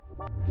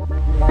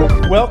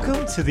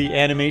Welcome to the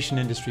Animation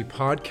Industry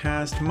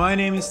Podcast. My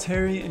name is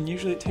Terry, and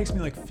usually it takes me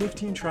like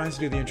 15 tries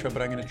to do the intro,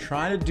 but I'm going to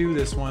try to do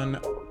this one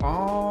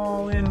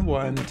all in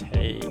one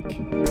take.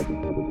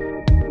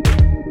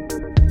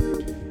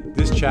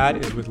 This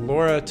chat is with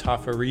Laura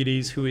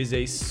Tafarides, who is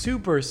a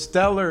super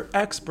stellar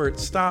expert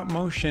stop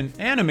motion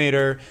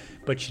animator,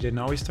 but she didn't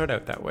always start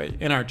out that way.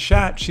 In our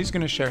chat, she's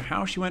going to share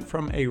how she went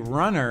from a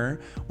runner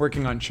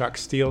working on Chuck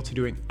Steele to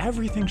doing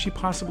everything she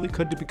possibly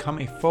could to become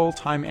a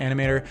full-time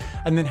animator,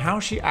 and then how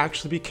she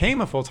actually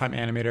became a full-time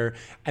animator,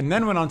 and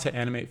then went on to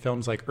animate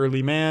films like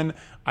Early Man,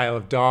 Isle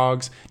of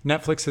Dogs,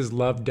 Netflix's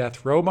Love,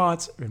 Death,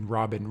 Robots, and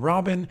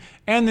Robin,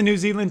 and the New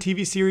Zealand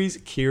TV series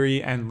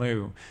Kiri and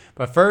Lou.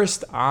 But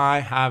first,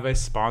 I have a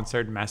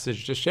sponsored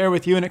message to share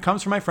with you, and it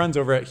comes from my friends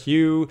over at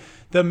Hue,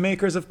 the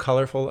makers of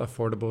colorful,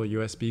 affordable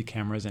USB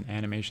cameras and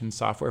animation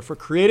software for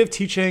creative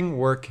teaching,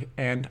 work,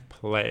 and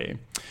play.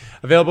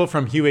 Available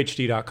from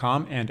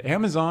HueHD.com and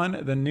Amazon,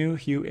 the new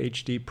Hue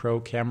HD Pro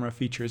camera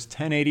features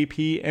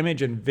 1080p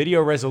image and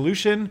video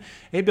resolution,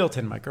 a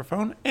built-in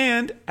microphone,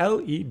 and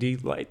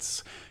LED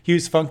lights.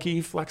 Hue's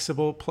funky,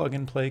 flexible,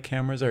 plug-and-play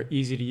cameras are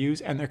easy to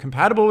use, and they're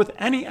compatible with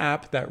any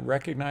app that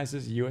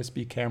recognizes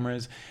USB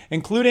cameras,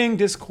 including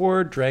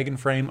Discord,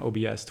 Dragonframe,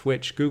 OBS,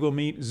 Twitch, Google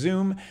Meet,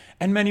 Zoom,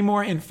 and many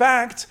more. In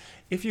fact,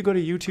 if you go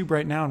to YouTube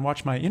right now and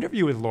watch my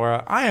interview with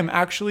Laura, I am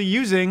actually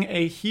using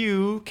a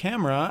Hue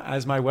camera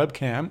as my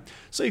webcam,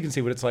 so you can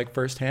see what it's like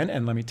firsthand.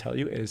 And let me tell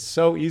you, it is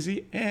so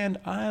easy, and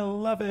I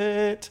love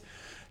it.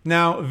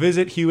 Now,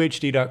 visit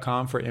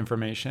HueHD.com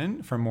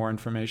for more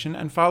information,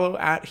 and follow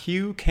at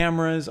Hue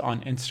Cameras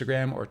on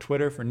Instagram or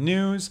Twitter for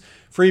news,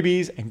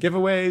 freebies, and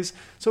giveaways.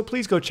 So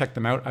please go check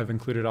them out. I've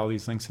included all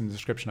these links in the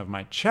description of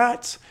my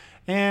chat.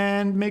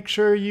 And make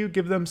sure you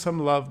give them some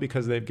love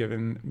because they've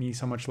given me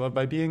so much love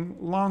by being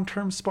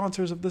long-term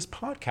sponsors of this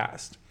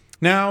podcast.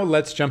 Now,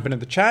 let's jump into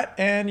the chat.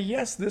 And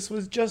yes, this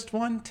was just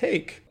one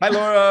take. Hi,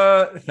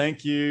 Laura.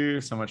 Thank you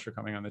so much for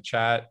coming on the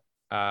chat.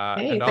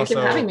 Hey, thank you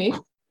for having me.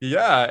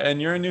 Yeah,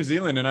 and you're in New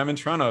Zealand and I'm in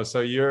Toronto.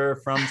 So you're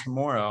from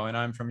tomorrow and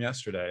I'm from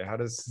yesterday. How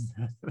does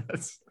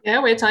that's...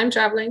 Yeah, we're time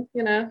traveling.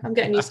 I'm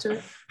getting used to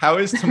it. How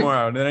is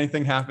tomorrow? Did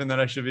anything happen that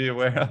I should be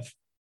aware of?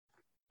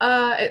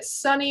 It's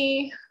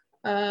sunny.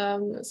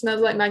 It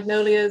smells like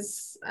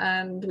magnolias,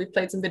 and we've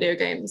played some video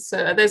games.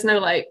 So there's no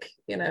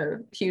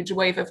huge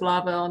wave of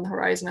lava on the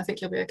horizon. I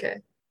think you'll be okay.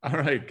 All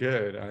right,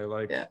 good. I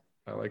like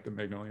the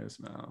magnolia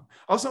smell.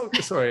 Also,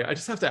 sorry, I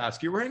just have to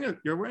ask. You're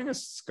wearing a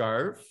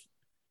scarf.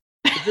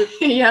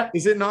 Yeah.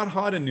 Is it not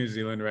hot in New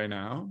Zealand right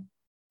now?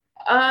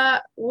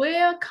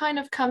 We're kind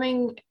of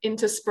coming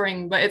into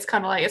spring, but it's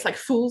kind of like, it's like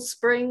full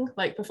spring,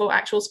 like before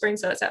actual spring.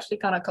 So it's actually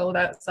kind of cold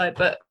outside,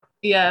 but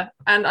yeah.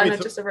 And I'm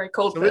just a very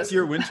cold person. So it's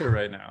your winter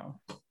right now,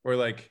 or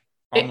like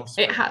almost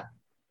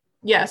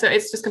so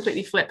it's just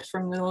completely flipped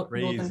from the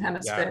northern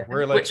hemisphere,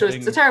 yeah, which was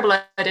a terrible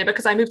idea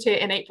because I moved here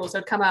in April. So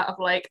I'd come out of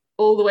like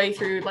all the way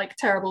through like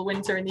terrible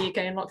winter in the UK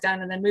and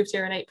lockdown, and then moved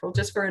here in April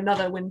just for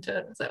another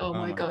winter. It's like, oh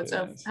my God.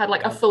 So I've had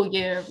like a full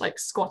year of like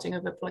squatting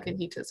over plug-in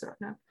heaters right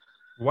now.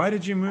 Why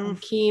did you move? I'm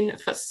keen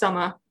for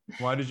summer.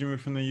 Why did you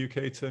move from the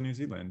UK to New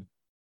Zealand?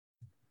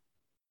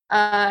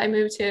 I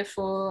moved here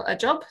for a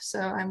job. So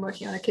I'm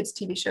working on a kids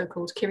TV show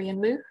called Kiri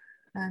and Lou.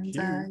 And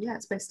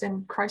it's based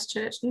in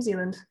Christchurch, New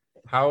Zealand.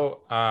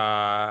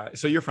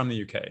 So you're from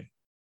the UK?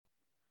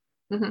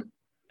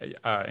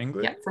 Mm-hmm.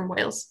 England? Yeah, from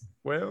Wales.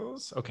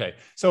 Wales? Okay.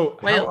 So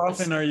Wales.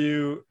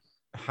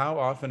 how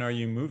often are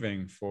you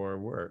moving for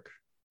work?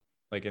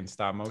 Like in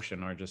stop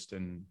motion or just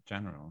in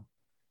general?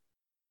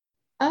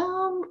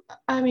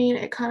 I mean,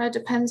 it kind of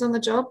depends on the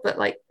job, but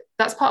like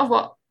that's part of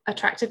what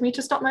attracted me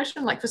to stop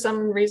motion. Like for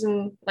some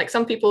reason, like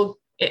some people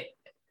it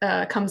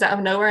comes out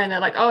of nowhere and they're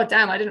like, oh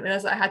damn, I didn't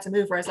realize I had to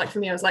move. Whereas like for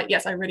me, I was like,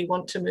 yes, I really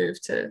want to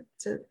move to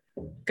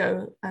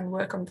go and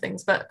work on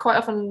things. But quite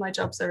often my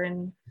jobs are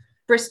in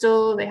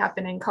Bristol. They have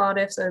been in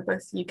Cardiff, so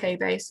both UK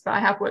based, but I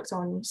have worked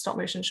on stop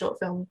motion short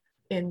film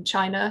in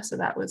China, so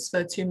that was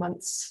for 2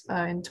 months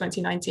in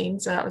 2019,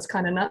 so that was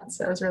kind of nuts.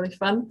 That was really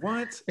fun.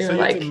 What? So you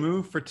had to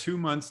move for 2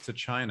 months to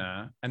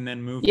China and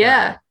then move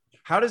back.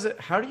 How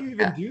do you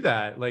even do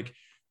that? Like,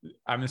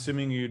 I'm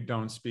assuming you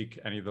don't speak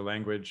any of the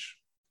language.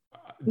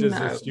 Does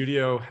the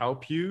studio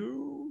help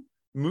you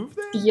move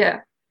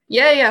there?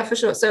 Yeah, for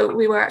sure. So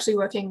we were actually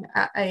working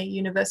at a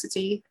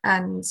university,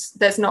 and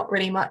there's not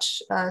really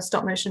much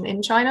stop motion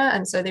in China,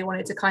 and so they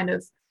wanted to kind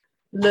of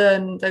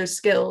learn those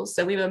skills.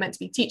 So we were meant to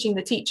be teaching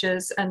the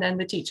teachers, and then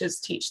the teachers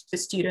teach the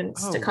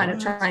students to kind of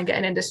try and get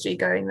an industry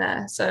going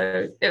there.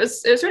 So it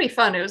was really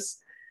fun. It was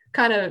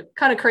kind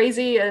of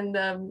crazy, and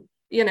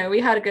we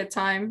had a good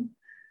time.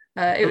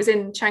 It was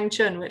in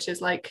Changchun, which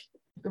is like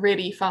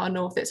really far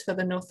north. It's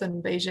further north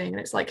than Beijing, and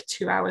it's like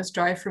 2 hours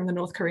drive from the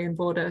North Korean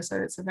border.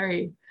 So it's a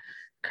very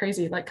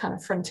crazy, like kind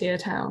of frontier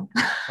town.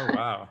 Oh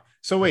wow.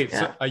 So wait,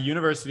 so a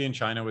university in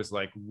China was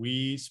like,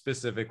 we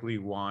specifically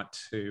want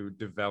to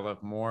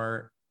develop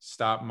more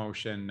stop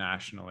motion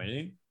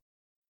nationally.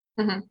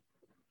 Mm-hmm.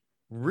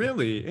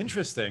 Really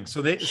interesting.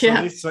 So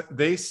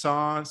they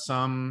saw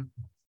some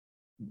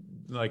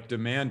like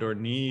demand or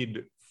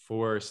need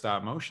for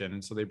stop motion.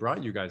 And so they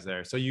brought you guys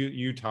there. So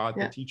you taught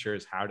the Yeah.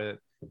 teachers how to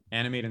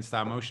animate in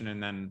stop motion,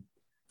 and then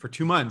for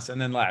 2 months,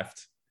 and then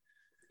left.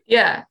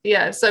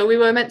 Yeah. So we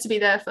were meant to be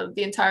there for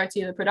the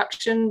entirety of the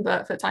production,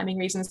 but for timing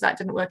reasons, that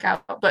didn't work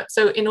out. But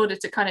so in order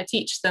to kind of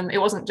teach them, it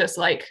wasn't just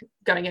like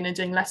going in and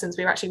doing lessons.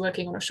 We were actually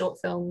working on a short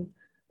film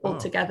all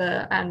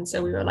together. And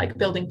so we were like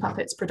building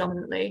puppets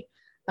predominantly.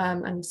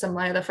 And some of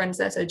my other friends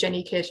there, so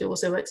Jenny Kidd, who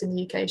also works in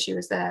the UK, she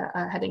was there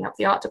heading up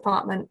the art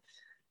department.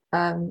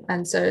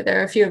 And so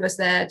there are a few of us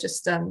there,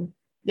 just, and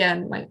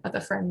my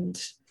other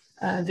friend,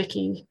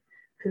 Vicky,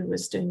 who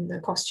was doing the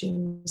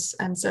costumes.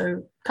 And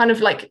so kind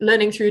of like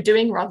learning through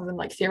doing rather than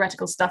like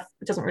theoretical stuff.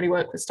 It doesn't really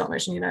work with stop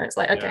motion, it's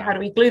like, okay, how do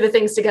we glue the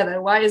things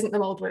together? Why isn't the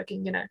mold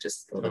working?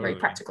 Just all the very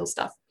practical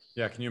stuff.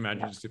 Yeah, can you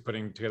imagine just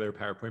putting together a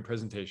PowerPoint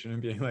presentation and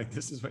being like,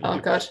 "This is what." Oh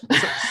God!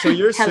 So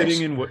you're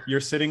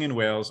sitting in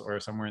Wales or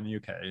somewhere in the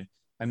UK,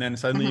 and then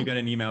suddenly you get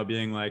an email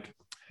being like,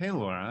 "Hey,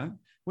 Laura,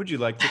 would you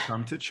like to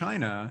come to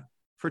China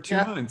for 2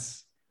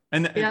 months?"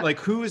 And like,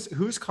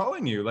 who's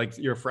calling you? Like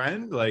your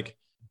friend, like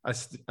a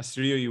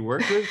studio you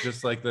work with,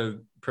 just like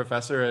the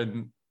professor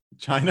in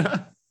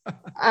China?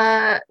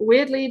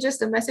 Weirdly,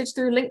 just a message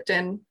through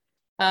LinkedIn.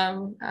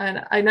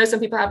 And I know some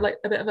people have like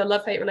a bit of a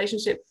love-hate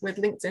relationship with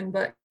LinkedIn,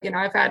 but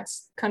I've had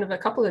kind of a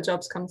couple of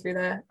jobs come through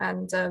there,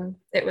 and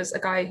it was a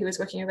guy who was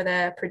working over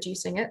there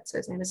producing it. So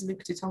his name is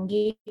Luke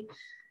Tutongi,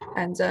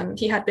 and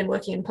he had been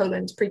working in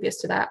Poland previous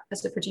to that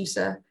as a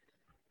producer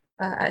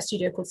at a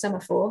studio called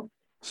Semaphore.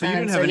 So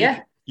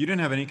you didn't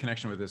have any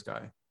connection with this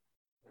guy?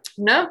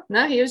 No,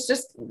 he was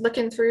just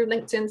looking through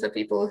LinkedIn for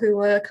people who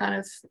were kind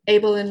of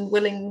able and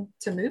willing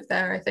to move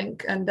there, I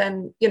think. And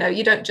then,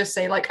 you don't just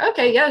say like,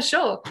 okay, yeah,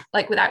 sure,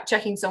 like without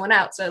checking someone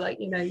out. So like,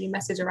 you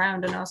message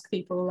around and ask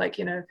people like,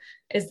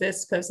 is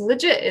this person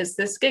legit? Is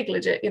this gig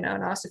legit? And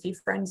I asked a few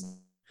friends.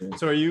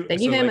 So they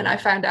knew him, and I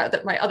found out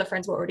that my other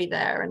friends were already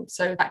there. And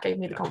so that gave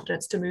me the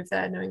confidence to move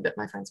there, knowing that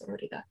my friends were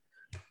already there.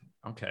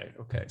 Okay.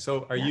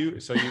 So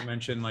so you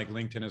mentioned like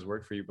LinkedIn has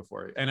worked for you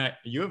before, and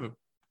you have a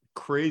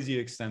crazy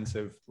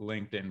extensive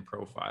LinkedIn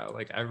profile.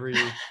 Like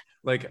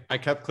I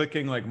kept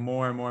clicking like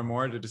more and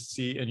more to just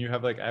see, and you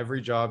have like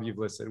every job you've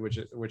listed,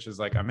 which is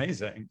like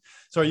amazing.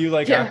 So are you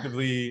like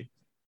actively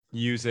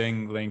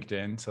using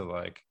LinkedIn to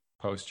like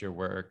post your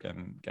work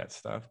and get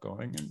stuff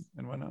going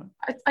and whatnot?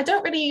 I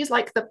don't really use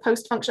like the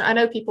post function. I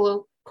know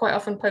people quite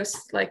often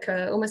post like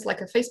almost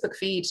like a Facebook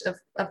feed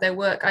of their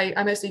work.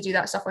 I mostly do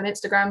that stuff on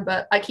Instagram,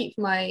 but I keep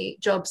my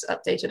jobs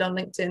updated on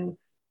LinkedIn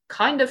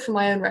kind of for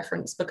my own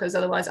reference, because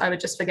otherwise I would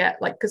just forget,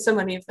 like, because so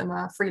many of them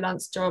are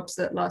freelance jobs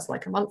that last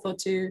like a month or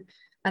two.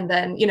 And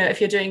then,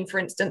 if you're doing, for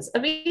instance, a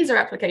visa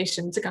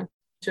application to come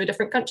to a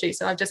different country.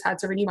 So I've just had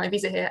to renew my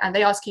visa here, and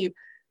they ask you,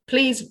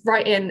 please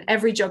write in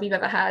every job you've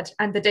ever had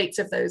and the dates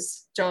of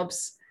those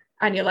jobs.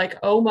 And you're like,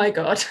 oh my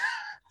God,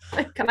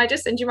 like, can I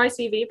just send you my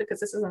CV? Because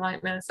this is a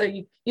nightmare. So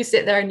you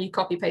sit there and you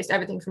copy paste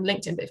everything from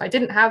LinkedIn. But if I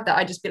didn't have that,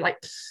 I'd just be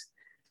like,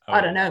 I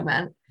don't know,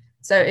 man.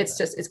 So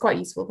it's quite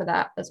useful for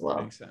that as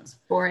well. Makes sense.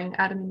 Boring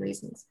admin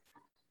reasons.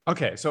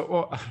 Okay,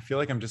 so I feel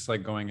like I'm just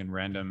like going in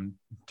random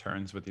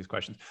turns with these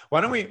questions. Why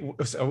don't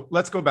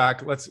let's go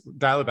back. Let's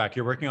dial it back.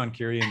 You're working on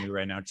Kiri and Lou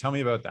right now. Tell me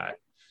about that.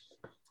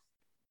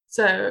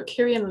 So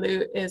Kiri and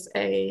Lou is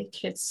a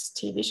kids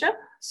TV show.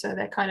 So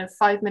they're kind of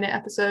 5-minute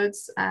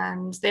episodes,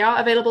 and they are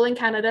available in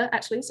Canada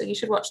actually. So you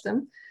should watch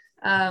them.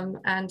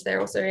 And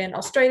they're also in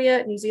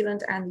Australia, New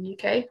Zealand, and the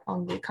UK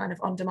on the kind of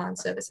on-demand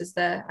services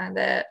there. And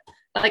they're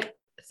like,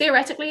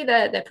 theoretically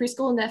they're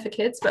preschool and they're for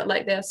kids, but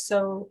like they're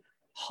so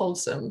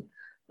wholesome.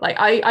 Like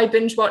I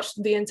binge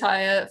watched the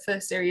entire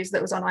first series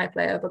that was on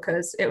iPlayer,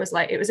 because it was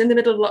in the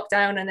middle of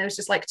lockdown and there was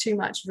just like too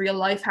much real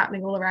life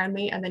happening all around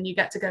me, and then you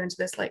get to go into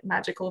this like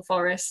magical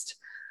forest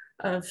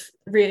of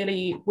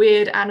really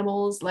weird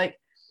animals, like,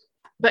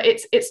 but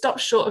it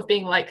stops short of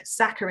being like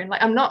saccharine.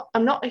 Like I'm not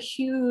a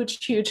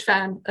huge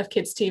fan of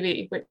kids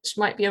TV, which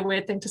might be a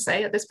weird thing to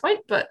say at this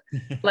point, but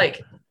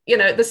like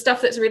the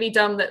stuff that's really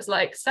dumb, that's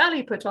like,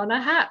 Sally put on a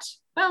hat,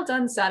 well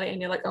done, Sally, and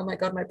you're like, oh my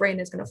God, my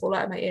brain is going to fall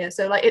out of my ear.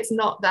 So like, it's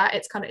not that.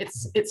 It's kind of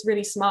it's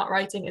really smart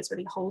writing. It's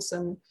really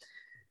wholesome,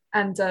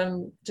 and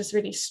just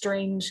really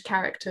strange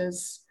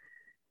characters.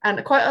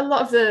 And quite a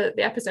lot of the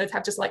episodes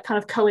have just like kind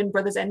of Coen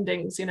brothers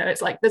endings.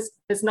 It's like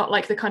there's not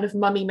like the kind of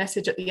mummy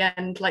message at the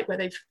end, like where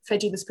they've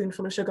fed you the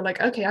spoonful of sugar, like,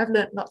 okay, I've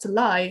learned not to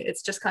lie.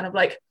 It's just kind of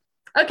like,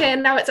 okay,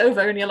 and now it's over,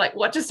 and you're like,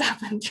 what just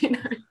happened?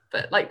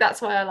 But like,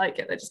 that's why I like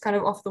it. They're just kind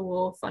of off the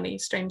wall, funny,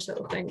 strange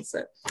little things.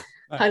 So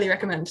nice. Highly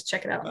recommend,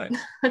 check it out.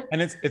 Nice.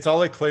 And it's all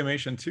like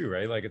claymation too,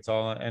 right? Like it's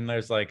all, and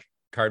there's like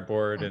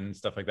cardboard and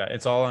stuff like that.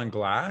 It's all on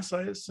glass,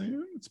 I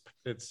assume.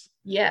 It's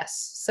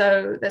yes.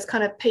 So there's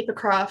kind of paper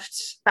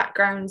craft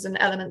backgrounds and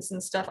elements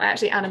and stuff. I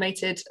actually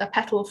animated a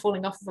petal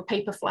falling off of a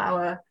paper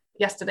flower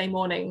Friday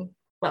morning,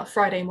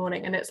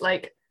 and it's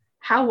like,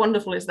 how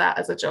wonderful is that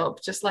as a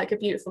job? Just like a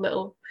beautiful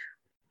little,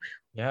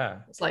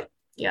 it's like,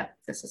 yeah,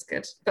 this is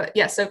good. But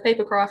yeah, so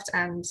papercraft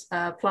and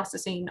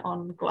plasticine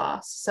on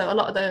glass. So a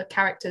lot of the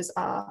characters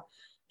are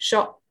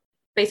shot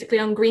basically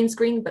on green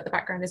screen, but the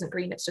background isn't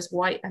green, it's just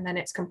white, and then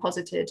it's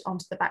composited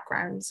onto the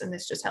backgrounds, and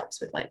this just helps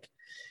with like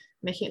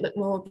making it look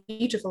more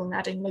beautiful and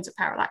adding loads of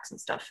parallax and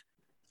stuff.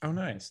 Oh,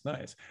 nice.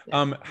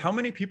 Yeah. How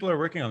many people are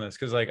working on this?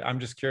 Because like I'm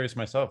just curious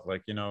myself.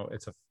 Like,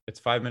 it's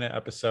 5-minute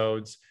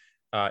episodes.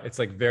 It's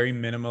like very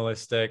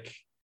minimalistic.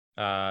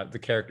 The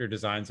character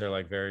designs are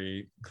like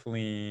very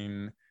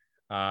clean,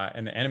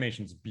 and the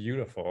animation's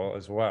beautiful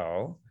as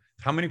well.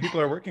 How many people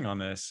are working on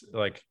this?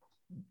 Like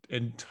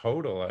in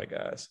total, I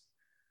guess.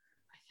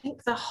 I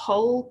think the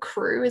whole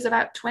crew is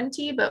about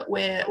 20, but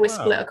we're Wow.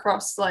 split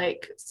across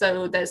like,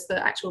 so there's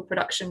the actual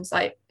production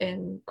site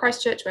in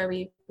Christchurch where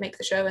we make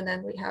the show, and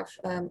then we have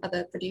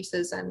other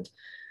producers, and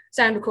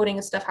sound recording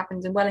and stuff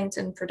happens in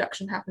Wellington,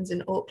 production happens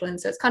in Auckland,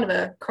 so it's kind of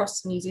a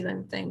cross New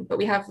Zealand thing. But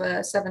we have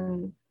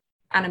 7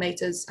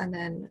 animators and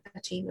then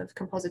a team of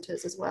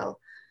compositors as well.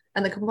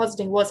 And the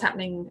compositing was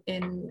happening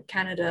in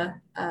Canada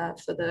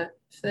for the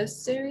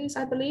first series,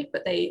 I believe,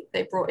 but they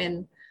brought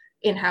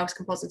in-house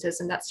compositors,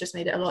 and that's just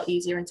made it a lot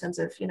easier in terms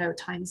of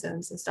time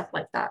zones and stuff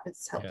like that.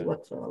 It's helped the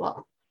workflow a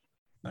lot.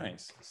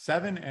 Nice.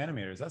 7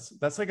 animators.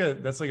 That's like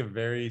a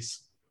very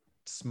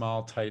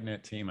small,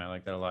 tight-knit team. I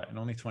like that a lot. And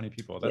only 20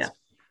 people.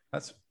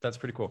 That's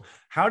pretty cool.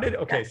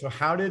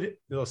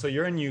 So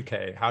you're in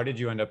UK. How did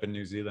you end up in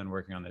New Zealand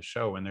working on this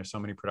show when there's so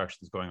many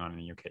productions going on in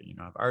the UK?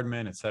 Have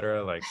Aardman,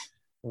 etc. Like,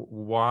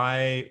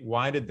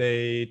 why did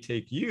they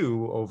take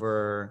you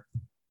over,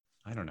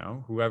 I don't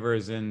know, whoever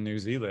is in New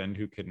Zealand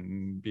who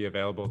can be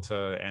available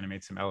to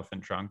animate some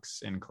elephant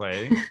trunks in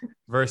clay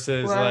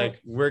versus like,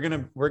 we're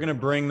gonna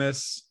bring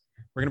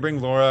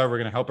Laura, we're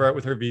gonna help her out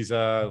with her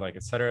visa, like,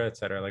 et cetera,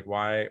 like,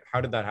 how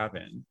did that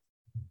happen?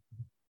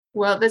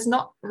 Well, there's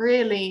not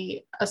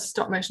really a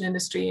stop motion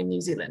industry in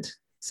New Zealand,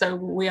 so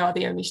we are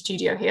the only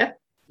studio here.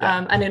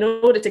 And in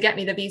order to get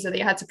me the visa, they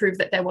had to prove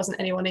that there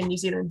wasn't anyone in New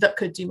Zealand that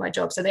could do my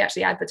job. So they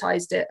actually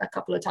advertised it a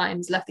couple of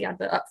times, left the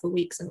advert up for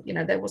weeks, and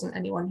there wasn't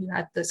anyone who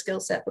had the skill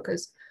set,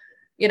 because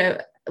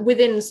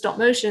within stop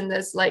motion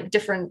there's like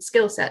different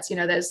skill sets.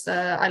 There's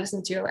I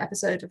listened to your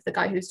episode of the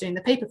guy who's doing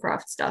the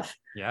papercraft stuff,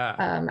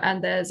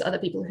 and there's other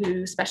people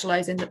who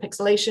specialize in the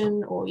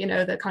pixelation, or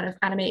the kind of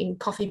animating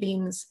coffee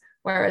beans,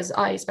 whereas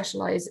I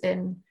specialize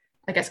in,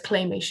 I guess,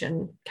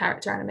 claymation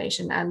character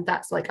animation, and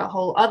that's like a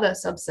whole other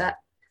subset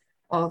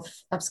of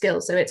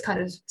skills. So it's kind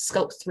of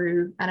sculpt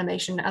through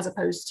animation, as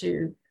opposed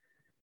to,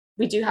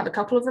 we do have a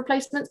couple of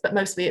replacements, but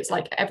mostly it's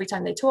like every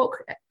time they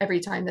talk, every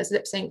time there's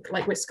lip sync,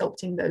 like we're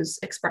sculpting those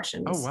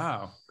expressions. Oh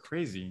wow,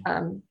 crazy.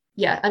 And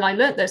I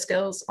learned those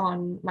skills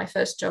on my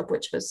first job,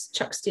 which was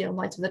Chuck Steele,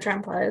 Knight of the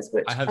Tramplers,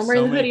 which I'm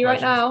wearing the hoodie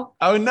right now.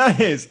 Oh,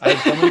 nice. I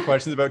have so many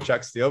questions about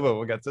Chuck Steele, but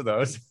we'll get to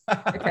those.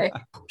 Okay,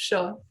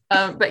 sure.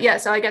 But yeah,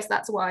 so I guess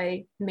that's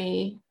why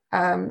me.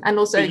 And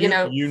also,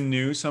 you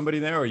knew somebody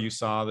there, or you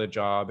saw the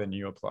job and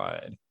you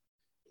applied?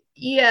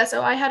 Yeah,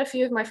 so I had a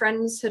few of my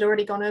friends had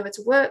already gone over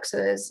to work. So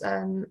there's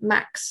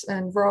Max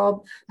and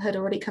Rob had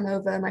already come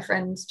over. My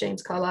friend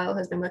James Carlisle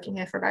has been working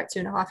here for about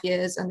 2.5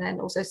 years, and then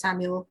also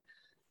Samuel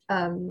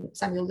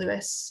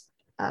Lewis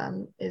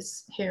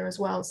is here as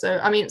well. So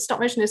I mean, stop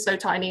motion is so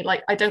tiny.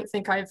 Like, I don't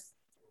think I've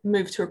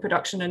moved to a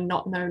production and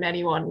not known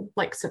anyone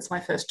like since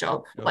my first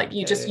job. Okay. Like,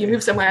 you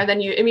move somewhere and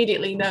then you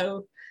immediately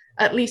know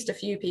at least a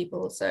few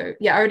people. So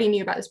yeah, I already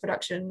knew about this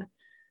production.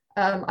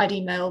 I'd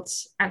emailed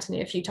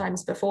Anthony a few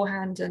times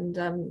beforehand, and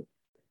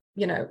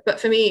but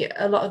for me,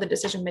 a lot of the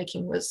decision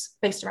making was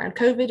based around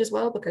COVID as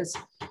well, because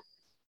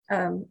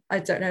I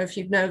don't know if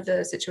you know,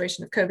 the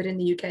situation of COVID in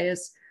the UK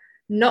has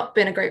not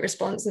been a great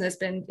response, and there's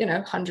been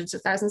hundreds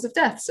of thousands of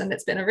deaths, and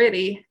it's been a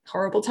really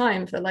horrible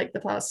time for like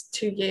the past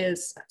 2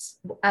 years,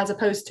 as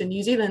opposed to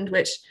New Zealand,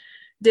 which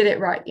did it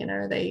right.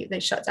 They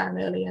shut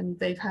down early, and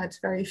they've had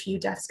very few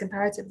deaths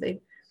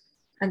comparatively.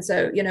 And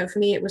so, for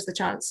me, it was the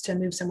chance to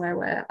move somewhere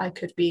where I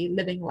could be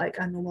living like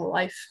a normal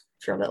life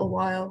for a little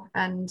while,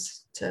 and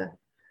to,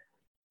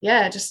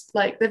 just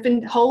like, there've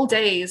been whole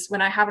days when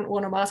I haven't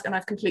worn a mask and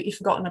I've completely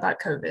forgotten about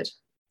COVID.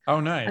 Oh,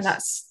 nice. And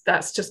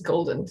that's just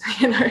golden,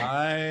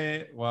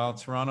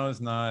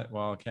 Toronto's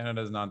not,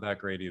 Canada's not that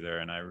great either.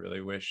 And I really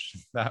wish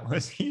that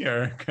was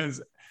here,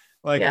 because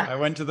I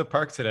went to the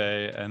park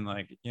today, and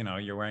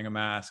you're wearing a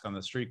mask on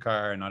the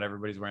streetcar and not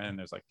everybody's wearing it, and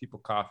there's like people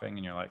coughing,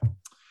 and you're like,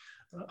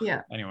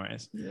 yeah.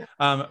 Anyways. Yeah.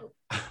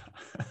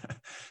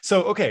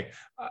 So, okay.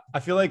 I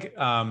feel like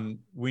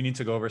we need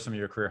to go over some of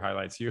your career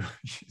highlights,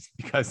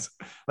 because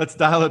let's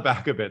dial it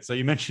back a bit. So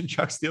you mentioned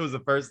Chuck Steele was the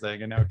first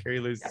thing, and now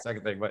Carrie Lou's the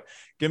second thing, but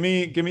give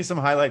me some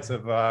highlights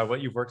of what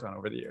you've worked on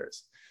over the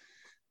years.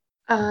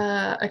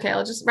 Okay.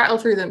 I'll just rattle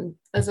through them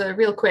as a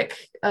real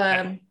quick,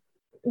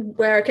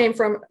 where I came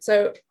from.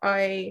 So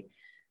I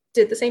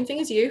did the same thing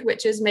as you,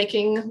 which is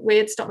making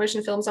weird stop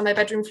motion films on my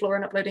bedroom floor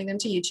and uploading them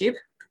to YouTube.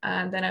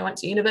 And then I went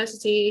to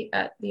university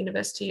at the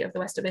University of the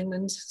West of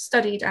England,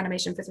 studied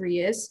animation for 3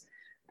 years.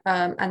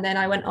 And then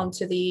I went on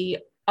to the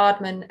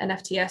Aardman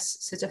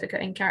NFTS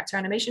Certificate in Character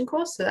Animation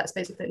course. So that's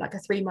basically like a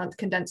 3-month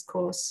condensed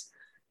course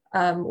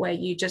where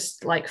you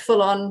just like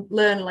full on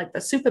learn like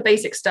the super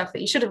basic stuff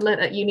that you should have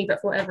learned at uni,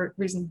 but for whatever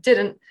reason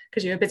didn't,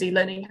 because you were busy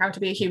learning how to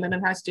be a human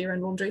and how to do your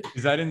own laundry.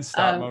 Is that in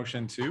stop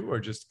motion too, or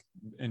just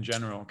in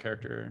general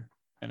character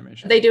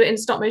animation? They do it in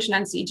stop motion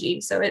and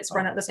CG, so it's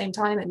run at the same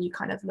time, and you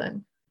kind of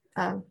learn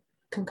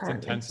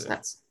concurrently. It's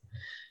intensive. So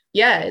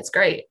yeah, it's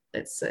great.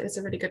 It's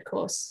a really good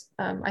course.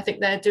 I think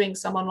they're doing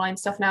some online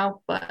stuff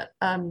now, but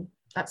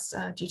that's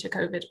due to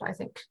COVID. But I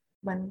think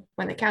when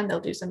they can, they'll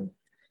do some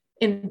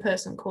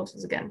in-person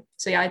courses again.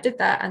 So yeah, I did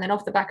that, and then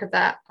off the back of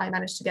that, I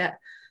managed to get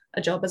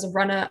a job as a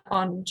runner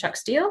on Chuck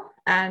Steele.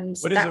 And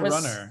what is a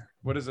runner?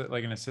 What is it,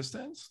 like an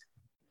assistant?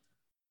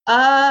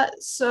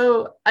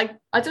 So I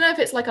don't know if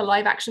it's like a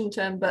live action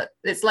term, but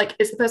it's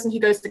the person who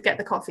goes to get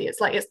the coffee. It's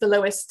the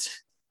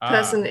lowest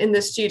person in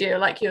the studio.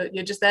 Like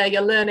you're just there,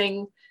 you're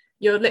learning,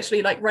 you're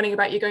literally like running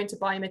about, you're going to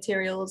buy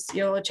materials,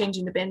 you're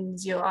changing the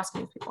bins, you're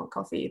asking if people want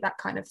coffee, that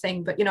kind of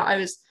thing. But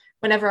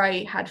whenever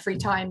I had free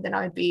time, then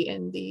I would be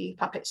in the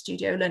puppet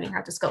studio learning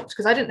how to sculpt,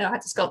 because I didn't know how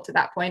to sculpt at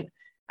that point.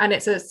 And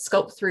it's a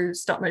sculpt through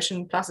stop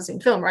motion plasticine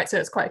film, right? So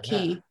it's quite a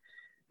key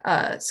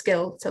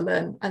skill to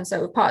learn. And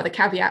so part of the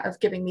caveat of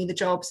giving me the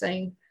job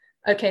saying,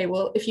 okay,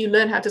 well, if you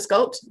learn how to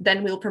sculpt,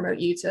 then we'll promote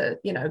you to,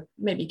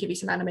 maybe give you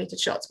some animated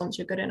shots once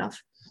you're good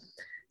enough.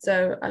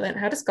 So I learned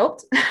how to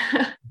sculpt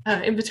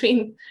in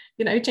between,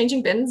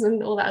 changing bins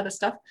and all that other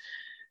stuff.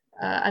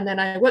 And then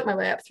I worked my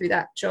way up through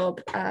that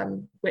job,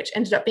 which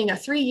ended up being a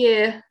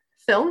 3-year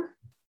film.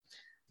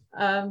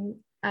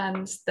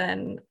 And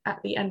then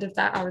at the end of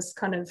that, I was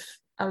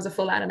a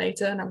full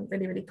animator, and I'm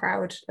really, really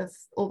proud of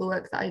all the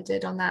work that I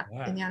did on that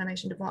in the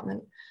animation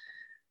department.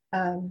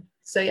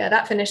 So yeah,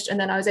 that finished. And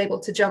then I was able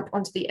to jump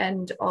onto the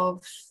end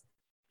of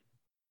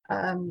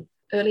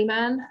Early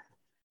Man,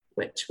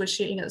 which was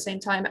shooting at the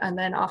same time. And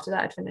then after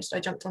that I'd finished, I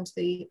jumped onto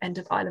the end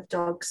of Isle of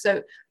Dogs.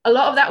 So a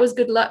lot of that was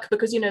good luck,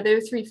 because, there were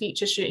 3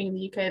 features shooting in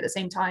the UK at the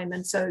same time.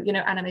 And so,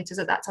 animators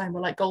at that time were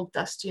like gold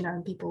dust,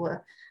 and people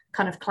were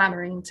kind of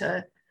clamoring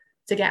to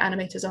get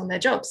animators on their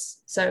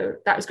jobs. So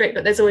that was great.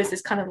 But there's always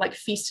this kind of like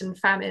feast and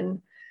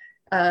famine,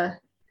 ebb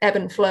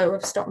and flow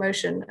of stop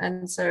motion.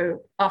 And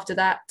so after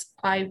that,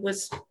 I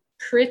was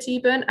pretty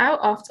burnt out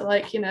after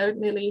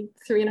nearly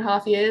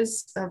 3.5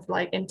 years of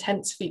like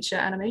intense feature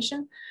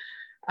animation.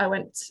 I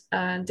went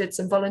and did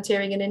some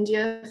volunteering in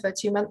India for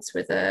 2 months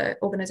with an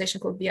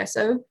organization called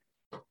VSO.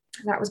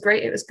 That was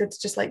great. It was good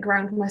to just like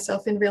ground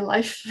myself in real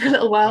life for a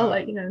little while,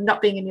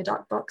 not being in your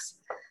dark box.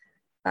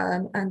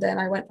 And then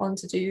I went on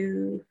to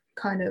do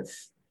kind of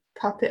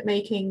puppet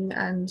making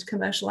and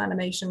commercial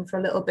animation for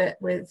a little bit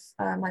with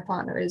my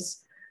partner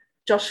is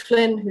Josh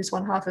Flynn, who's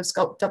one half of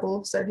Sculpt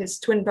Double. So his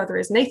twin brother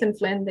is Nathan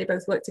Flynn. They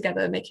both work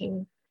together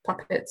making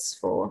puppets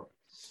for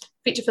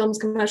feature films,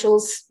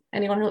 commercials.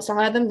 Anyone who wants to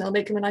hire them, they'll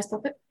make them a nice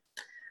puppet.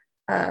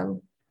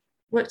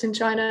 Worked in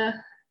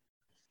China.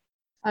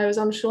 I was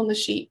on Shaun the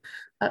Sheep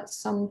at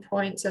some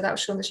point. So that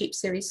was Shaun the Sheep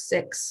Series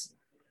 6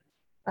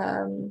 at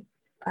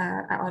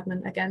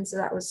Aardman again. So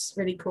that was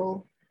really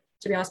cool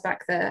to be asked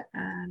back there.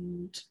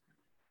 And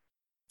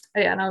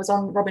I was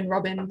on Robin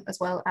Robin as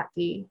well at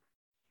the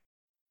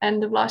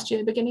end of last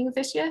year, beginning of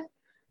this year.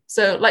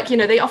 So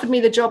they offered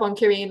me the job on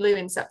Kiri and Lou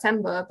in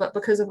September, but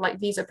because of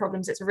visa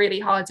problems, it's really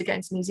hard to get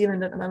into New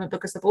Zealand at the moment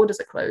because the borders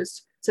are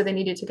closed. So they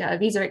needed to get a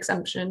visa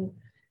exemption.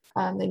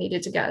 They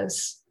needed to get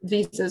us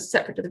visas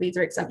separate to the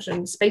visa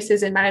exemption,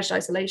 spaces in managed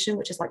isolation,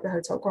 which is like the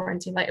hotel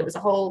quarantine. It was a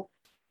whole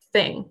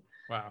thing.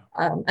 Wow.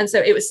 And so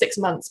it was 6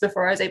 months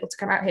before I was able to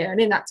come out here. And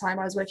in that time,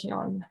 I was working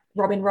on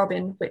Robin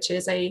Robin, which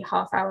is a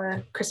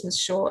half-hour Christmas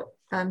short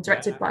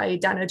directed by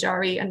Dan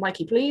Ojari and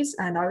Mikey Please.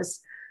 And I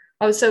was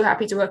so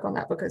happy to work on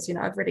that because,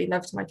 I've really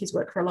loved Mikey's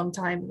work for a long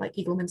time, like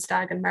Eagleman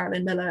Stag and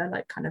Marilyn Miller,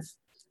 like kind of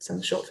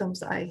some short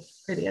films that I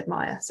really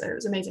admire. So it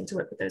was amazing to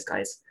work with those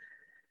guys.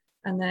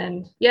 And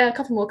then, a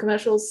couple more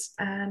commercials,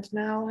 and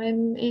now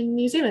I'm in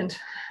New Zealand.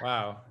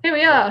 Wow. Here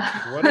we are.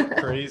 What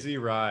a crazy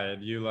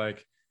ride. You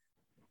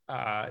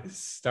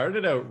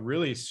started out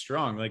really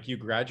strong. You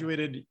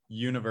graduated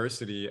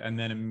university and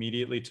then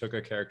immediately took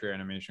a character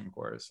animation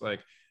course.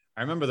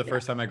 I remember the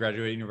first time I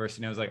graduated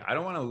university, and I was like, I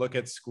don't want to look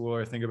at school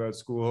or think about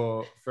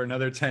school for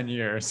another 10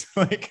 years.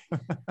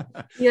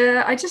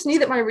 Yeah, I just knew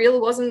that my reel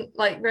wasn't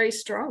very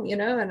strong,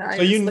 and I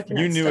so you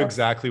knew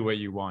exactly what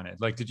you wanted.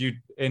 Did you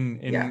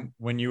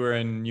when you were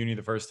in uni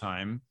the first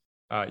time,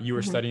 you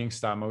were studying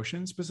stop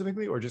motion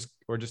specifically or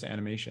just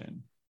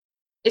animation?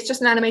 It's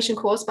just an animation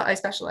course, but I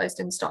specialized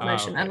in stop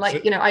motion.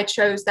 Okay. And I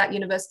chose that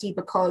university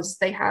because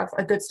they have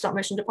a good stop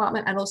motion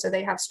department, and also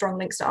they have strong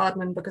links to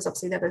Aardman because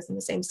obviously they're both in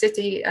the same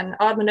city, and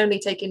Aardman only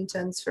take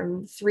interns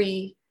from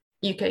 3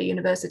 UK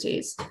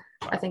universities.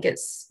 I think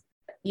it's,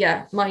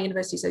 my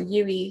university. So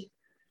UWE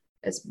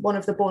is one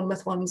of the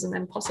Bournemouth ones, and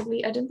then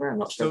possibly Edinburgh. I'm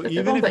not sure. So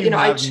even if you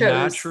have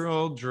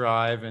natural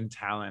drive and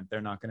talent, they're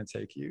not going to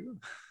take you.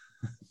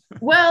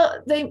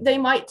 Well, they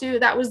might do.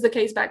 That was the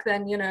case back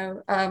then,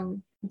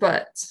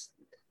 but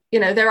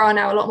there are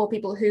now a lot more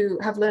people who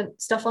have learned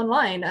stuff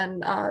online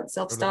and are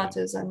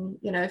self-starters. And,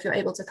 if you're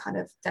able to kind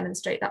of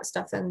demonstrate that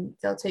stuff, then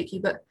they'll take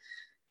you. But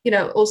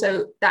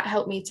also that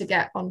helped me to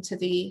get onto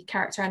the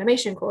character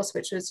animation course,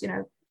 which was,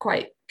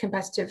 quite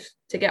competitive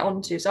to get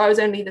onto. So I was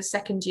only the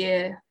second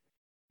year.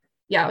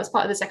 Yeah, I was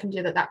part of the second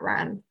year that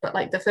ran. But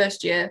like the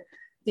first year,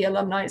 the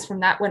alumni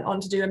from that went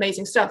on to do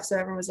amazing stuff. So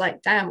everyone was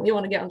like, damn, we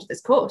want to get onto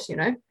this course,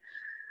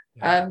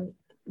 Yeah.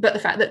 But the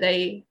fact that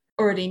they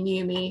already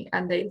knew me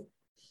and they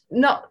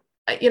not,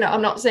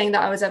 I'm not saying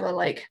that I was ever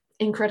like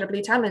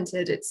incredibly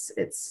talented. It's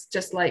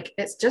just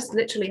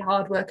literally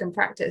hard work and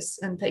practice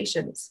and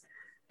patience.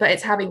 But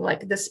it's having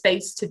like the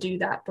space to do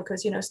that,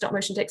 because stop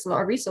motion takes a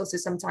lot of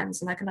resources sometimes,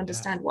 and I can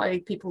understand why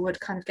people would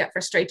kind of get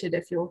frustrated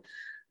if you're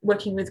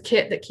working with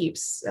kit that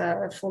keeps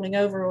falling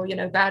over, or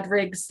bad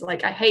rigs.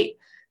 Like, I hate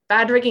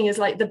bad rigging. Is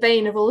like the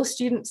bane of all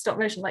student stop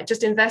motion. Like,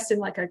 just invest in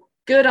like a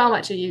good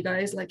armature, you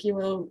guys. Like, you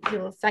will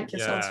thank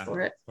yourselves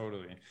for it.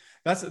 Totally.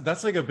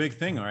 That's like a big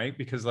thing, right?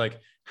 Because like,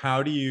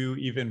 how do you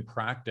even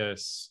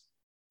practice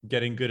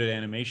getting good at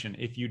animation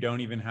if you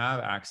don't even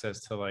have access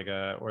to like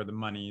or the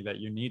money that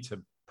you need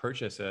to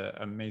purchase a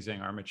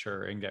amazing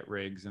armature and get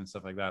rigs and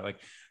stuff like that? Like,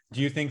 do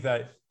you think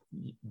that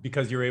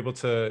because you're able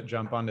to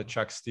jump onto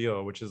Chuck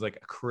Steel, which is like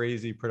a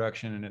crazy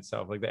production in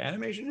itself, like the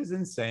animation is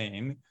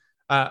insane?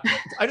 I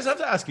just have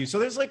to ask you, so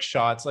there's like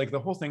shots, like the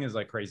whole thing is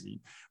like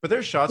crazy, but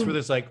there's shots where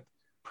there's like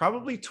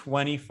probably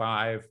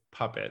 25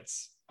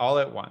 puppets all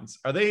at once.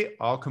 Are they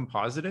all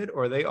composited,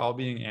 or are they all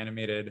being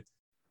animated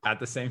at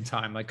the same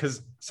time? Like,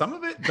 because some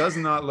of it does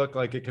not look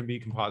like it can be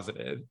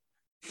composited.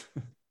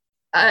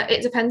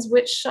 It depends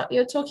which shot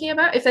you're talking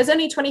about. If there's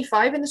only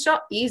 25 in the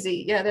shot,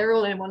 easy. Yeah, they're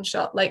all in one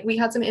shot. Like, we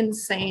had some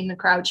insane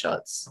crowd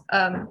shots.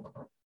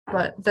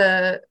 But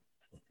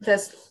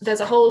there's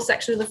a whole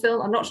section of the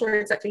film. I'm not sure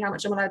exactly how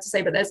much I'm allowed to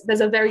say, but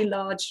there's a very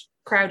large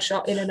crowd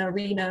shot in an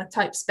arena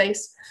type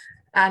space.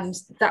 And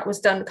that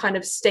was done kind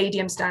of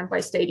stadium stand by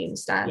stadium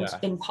stand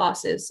in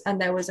passes. And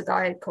there was a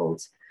guy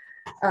called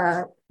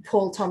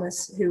Paul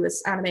Thomas who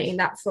was animating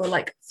that for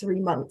like 3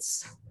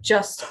 months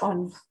just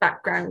on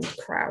background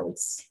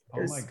crowds.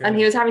 And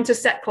he was having to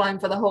set climb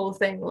for the whole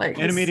thing, like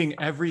animating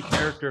every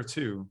character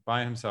too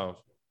by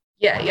himself.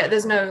 Yeah,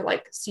 there's no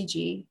like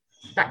CG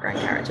background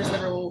characters.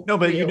 They're all no,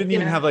 but real, you didn't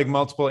even have like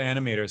multiple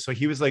animators, so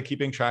he was like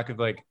keeping track of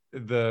like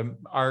the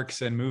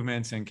arcs and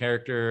movements and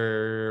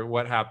character,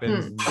 what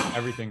happens and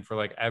everything for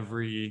like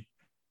every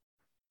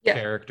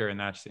character in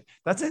that scene.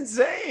 That's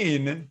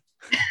insane.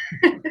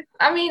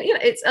 I mean,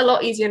 it's a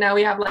lot easier now.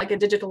 We have like a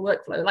digital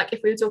workflow. Like,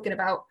 if we were talking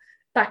about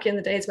back in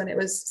the days when it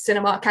was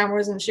cinema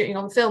cameras and shooting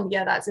on film,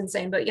 that's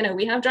insane. But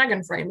we have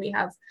Dragon Frame, we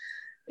have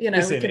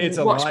Listen, we can it's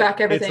watch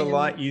back everything. It's a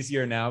lot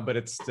easier now, but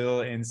it's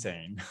still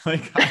insane.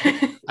 Like,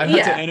 I've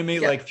had to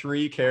animate like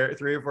three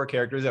or four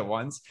characters at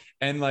once,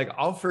 and like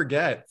I'll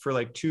forget for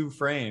like 2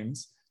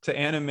 frames to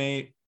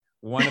animate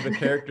one of the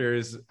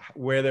characters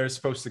where they're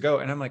supposed to go,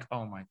 and I'm like,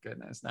 oh my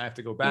goodness, now I have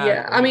to go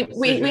back. I mean,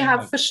 we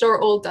have for sure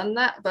all done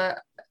that, but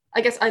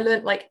I guess I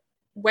learned, like,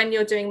 when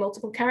you're doing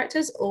multiple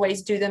characters,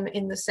 always do them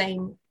in the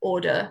same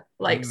order.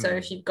 Like, so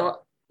if you've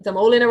got them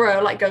all in a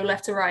row, like, go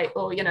left to right,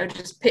 or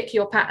just pick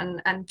your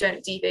pattern and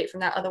don't deviate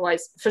from that.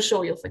 Otherwise, for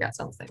sure, you'll forget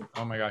something.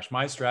 Oh my gosh,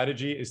 my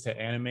strategy is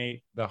to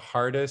animate the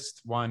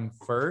hardest one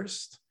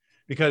first,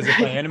 because if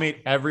I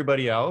animate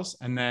everybody else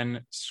and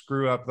then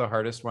screw up the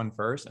hardest one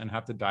first and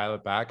have to dial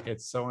it back,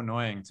 it's so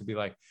annoying to be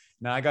like,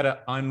 now I got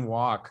to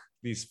unwalk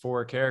these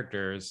 4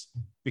 characters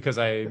because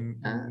I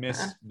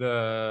missed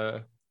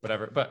the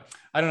whatever. But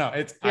I don't know,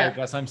 I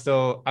guess I'm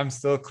still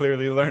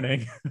clearly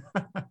learning.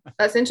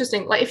 That's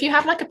interesting. Like, if you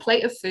have like a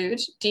plate of food,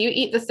 do you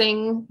eat the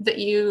thing that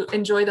you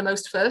enjoy the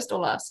most first or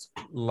last?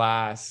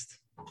 Last.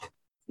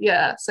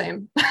 Yeah,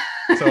 same.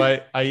 So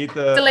I eat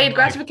the delayed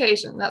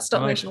gratification. That's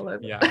stop motion all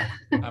over. Yeah,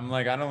 I'm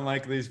like, I don't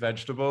like these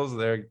vegetables.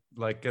 They're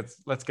like,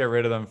 let's get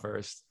rid of them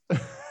first.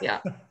 Yeah.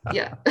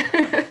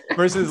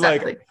 Versus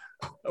exactly. Like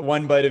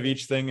one bite of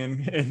each thing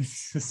in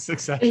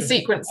succession. In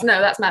sequence.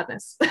 No, that's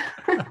madness.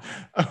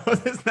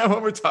 Isn't that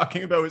what we're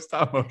talking about with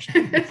stop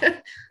motion?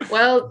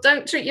 Well,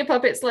 don't treat your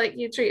puppets like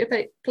you treat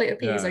a plate of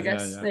peas, I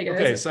guess. There you go.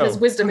 Okay, there's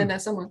wisdom in there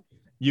somewhere.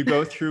 You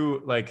go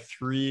through like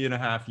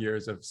 3.5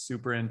 years of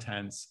super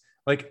intense,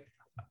 like,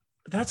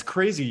 that's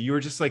crazy. You were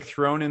just like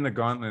thrown in the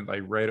gauntlet,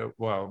 like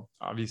well,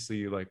 obviously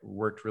you like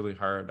worked really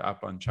hard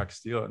up on Chuck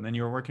Steel, and then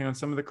you were working on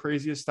some of the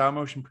craziest stop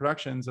motion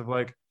productions of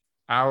like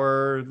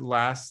our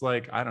last,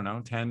 like, I don't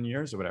know, 10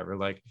 years or whatever,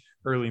 like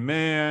Early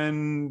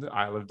Man,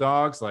 Isle of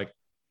Dogs, like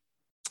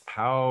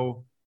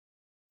how,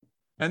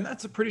 and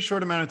that's a pretty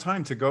short amount of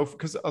time to go,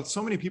 because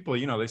so many people,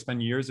 they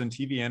spend years in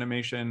TV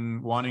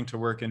animation wanting to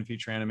work in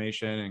feature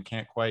animation and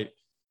can't quite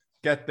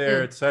get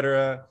there,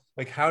 etc.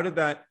 Like, how did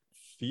that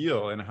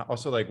feel? And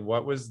also, like,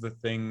 what was the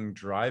thing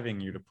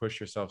driving you to push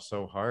yourself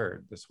so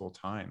hard this whole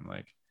time?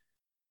 Like,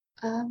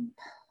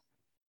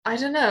 I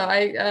don't know.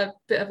 I a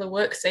bit of a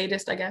work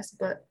sadist, I guess,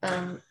 but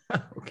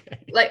okay.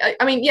 Like,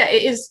 I mean, yeah,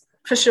 it is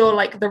for sure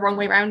like the wrong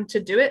way around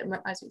to do it.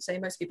 As you say,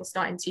 most people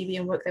start in TV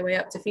and work their way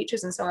up to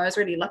features, and so I was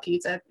really lucky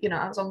to,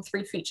 I was on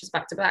 3 features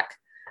back to back,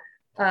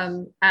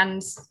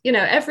 and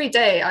every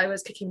day I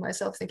was kicking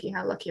myself thinking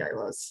how lucky I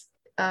was,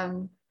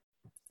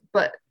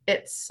 but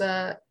it's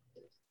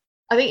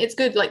I think it's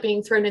good like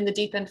being thrown in the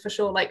deep end for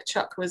sure. Like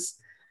Chuck was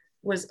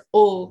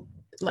all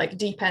like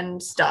deep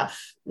end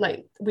stuff.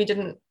 Like we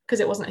didn't, because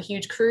it wasn't a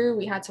huge crew,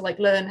 we had to like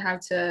learn how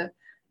to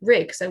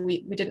rig. So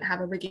we didn't have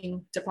a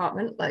rigging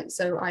department. Like,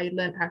 so I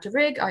learned how to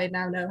rig. I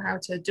now know how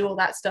to do all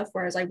that stuff,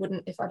 whereas I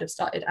wouldn't if I'd have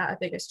started at a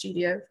bigger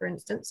studio, for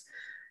instance.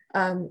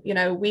 You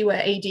know, we were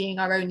ADing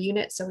our own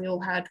unit, so we all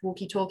had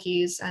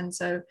walkie-talkies, and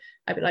so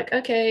I'd be like,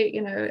 okay,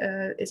 you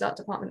know, is art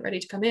department ready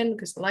to come in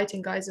because the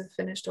lighting guys have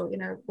finished, or you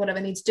know,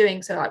 whatever needs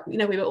doing. So you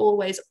know, we were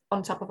always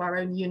on top of our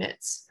own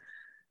units,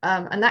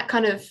 and that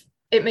kind of,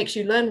 it makes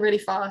you learn really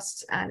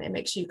fast, and it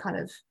makes you kind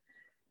of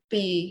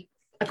be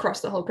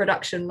across the whole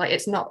production. Like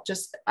it's not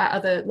just at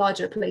other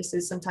larger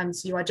places.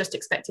 Sometimes you are just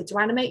expected to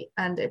animate,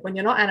 and when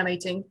you're not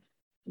animating,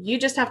 you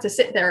just have to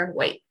sit there and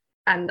wait.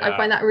 And I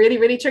find that really,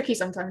 really tricky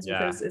sometimes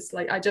because it's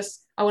like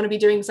I want to be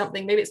doing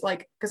something. Maybe it's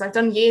like because I've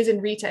done years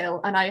in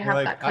retail and I have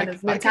like, that kind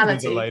of mentality. I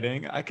can do the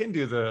lighting. I can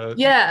do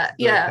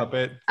the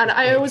puppet. And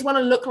I always want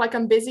to look like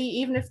I'm busy,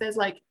 even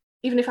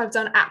if I've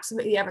done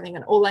absolutely everything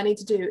and all I need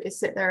to do is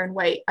sit there and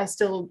wait. I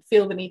still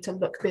feel the need to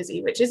look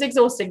busy, which is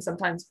exhausting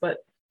sometimes. But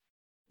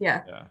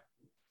yeah.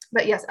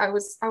 But yes, I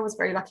was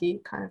very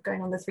lucky, kind of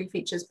going on the 3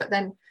 features. But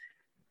then,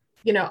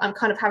 you know, I'm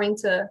kind of having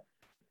to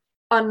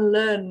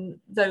unlearn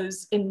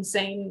those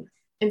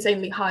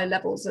insanely high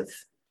levels of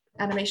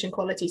animation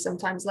quality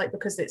sometimes, like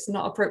because it's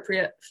not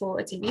appropriate for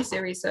a TV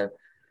series. So,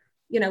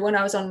 you know, when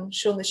I was on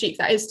Shaun the Sheep,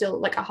 that is still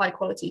like a high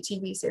quality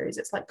TV series.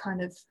 It's like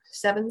kind of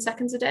 7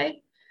 seconds a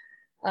day,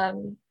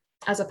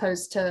 as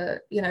opposed to,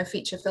 you know,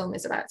 feature film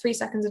is about 3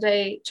 seconds a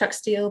day. Chuck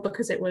Steele,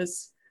 because it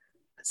was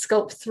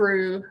sculpt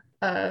through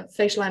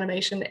facial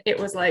animation, it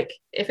was like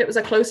if it was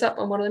a close up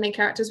on one of the main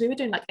characters, we were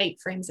doing like 8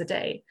 frames a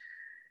day,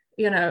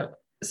 you know.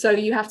 So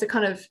you have to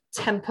kind of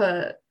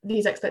temper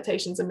these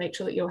expectations and make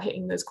sure that you're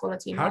hitting those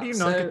quality marks. How do you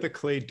not get the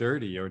clay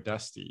dirty or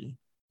dusty?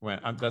 When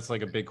that's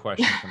like a big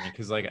question for me,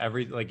 because like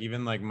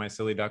even like my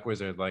Silly Duck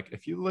Wizard, like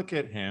if you look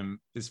at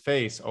his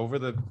face over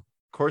the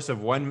course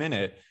of 1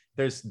 minute,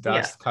 there's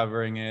dust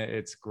covering it.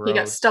 It's gross. He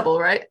gets stubble,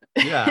 right?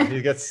 Yeah,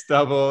 he gets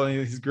stubble and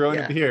he's growing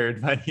a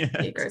beard. But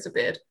he grows a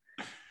beard.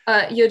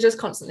 You're just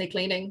constantly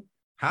cleaning.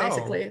 How?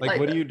 Basically, like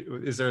what do you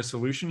do? Is there a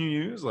solution you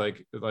use?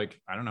 Like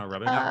I don't know,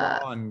 rubbing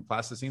alcohol and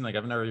plasticine? Like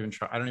I've never even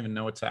tried. I don't even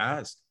know what to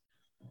ask.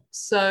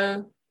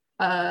 So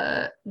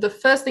the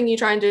first thing you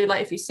try and do,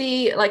 like if you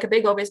see like a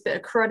big obvious bit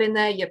of crud in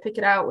there, you pick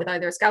it out with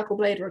either a scalpel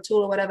blade or a tool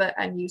or whatever,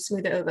 and you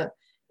smooth it over.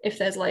 If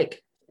there's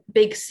like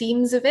big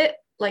seams of it,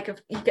 like if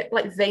you get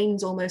like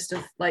veins almost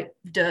of like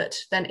dirt,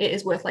 then it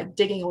is worth like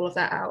digging all of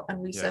that out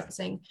and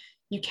resurfacing.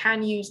 You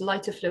can use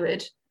lighter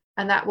fluid,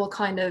 and that will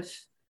kind of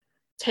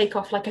take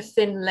off like a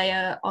thin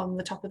layer on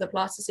the top of the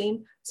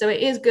plasticine. So it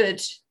is good,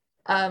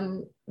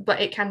 but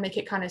it can make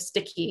it kind of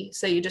sticky.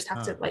 So you just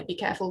have to like be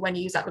careful when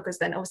you use that, because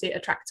then obviously it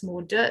attracts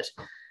more dirt.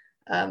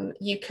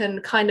 You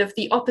can kind of,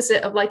 the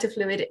opposite of lighter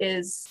fluid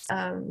is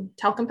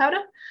talcum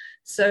powder.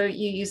 So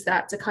you use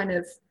that to kind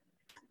of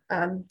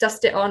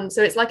dust it on.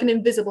 So it's like an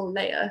invisible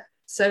layer.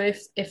 So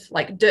if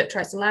like dirt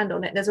tries to land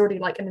on it, there's already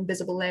like an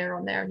invisible layer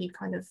on there, and you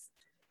kind of,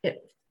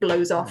 it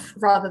blows off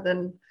rather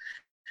than,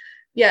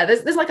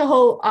 there's like a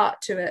whole art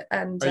to it.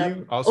 And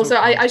also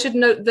I should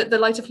note that the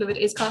lighter fluid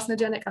is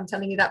carcinogenic. I'm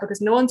telling you that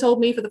because no one told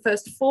me for the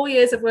first 4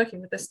 years of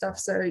working with this stuff.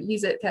 So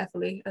use it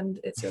carefully,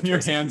 and it's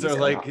your hands are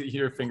like,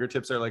 your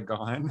fingertips are like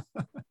gone.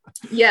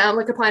 Yeah, I'm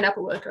like a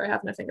pineapple worker. I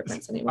have no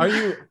fingerprints anymore. Are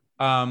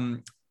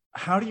you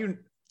how do you,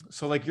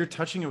 so like you're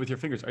touching it with your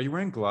fingers, are you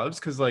wearing gloves?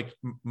 Because like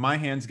my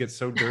hands get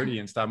so dirty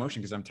in stop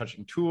motion because I'm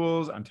touching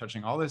tools, I'm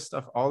touching all this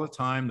stuff all the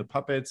time, the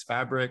puppets,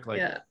 fabric,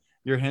 like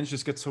your hands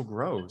just get so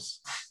gross.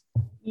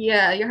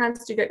 Yeah, your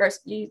hands do get gross.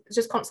 You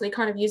just constantly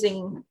kind of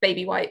using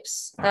baby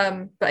wipes,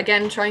 but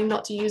again, trying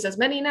not to use as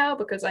many now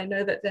because I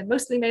know that they're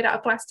mostly made out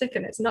of plastic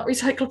and it's not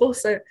recyclable.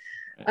 So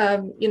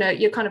you know,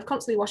 you're kind of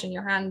constantly washing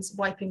your hands,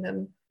 wiping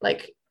them.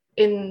 Like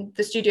in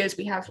the studios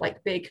we have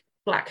like big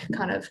black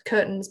kind of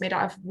curtains made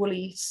out of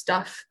woolly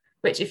stuff,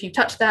 which if you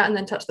touch that and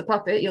then touch the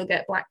puppet, you'll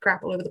get black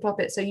crap all over the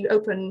puppet. So you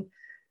open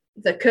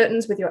the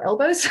curtains with your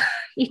elbows.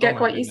 You get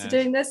quite used to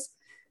doing this.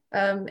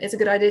 It's a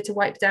good idea to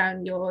wipe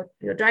down your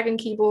Dragon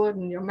keyboard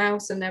and your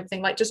mouse and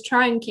everything. Like just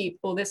try and keep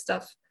all this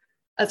stuff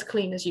as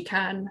clean as you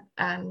can.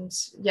 And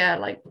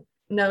like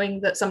knowing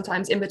that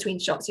sometimes in between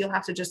shots you'll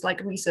have to just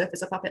like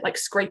resurface a puppet, like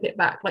scrape it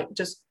back, like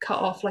just cut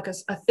off like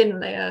a thin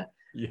layer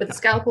with a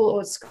scalpel,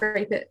 or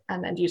scrape it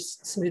and then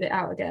just smooth it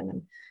out again.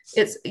 And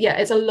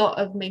it's a lot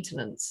of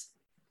maintenance.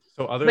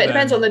 But it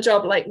depends on the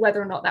job, like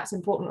whether or not that's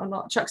important or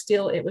not. Chuck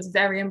Steele, it was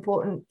very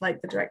important. Like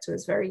the director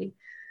was very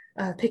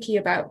picky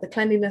about the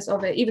cleanliness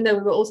of it, even though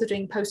we were also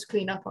doing post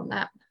cleanup on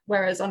that.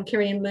 Whereas on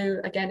Kiri and Lou,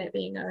 again, it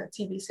being a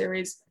TV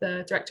series,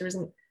 the director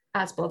isn't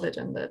as bothered,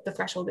 and the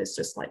threshold is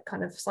just like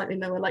kind of slightly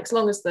lower. Like as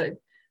long as the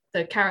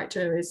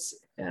character is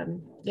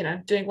you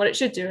know, doing what it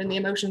should do and the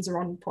emotions are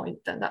on point,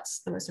 then that's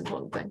the most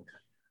important thing.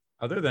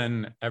 Other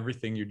than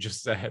everything you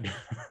just said,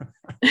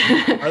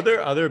 are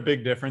there other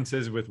big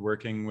differences with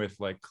working with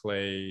like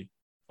clay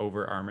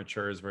over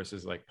armatures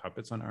versus like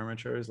puppets on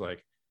armatures?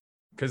 Like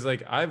because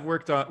like I've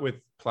worked on with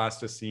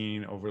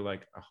plasticine over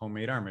like a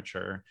homemade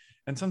armature,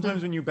 and sometimes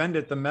Mm. when you bend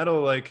it, the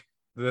metal like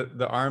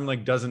the arm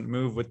like doesn't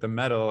move with the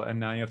metal, and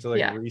now you have to like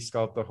Yeah.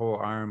 resculpt the whole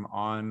arm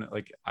on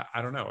like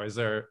I don't know. Is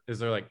there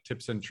like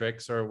tips and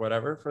tricks or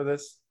whatever for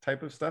this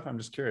type of stuff? I'm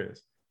just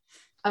curious.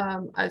 I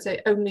would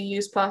say only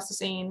use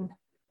plasticine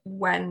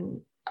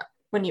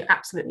when you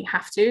absolutely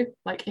have to.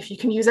 Like if you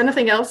can use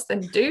anything else, then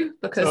do,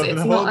 because So the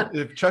it's whole not.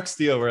 if Chuck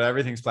Steele where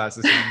everything's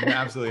plasticine, you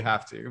absolutely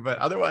have to, but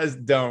otherwise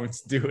don't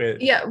do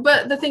it. Yeah,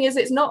 but the thing is,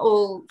 it's not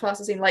all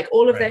plasticine. Like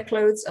all of their Right.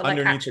 clothes are like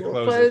Underneath the actual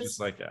clothes is just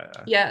clothes. like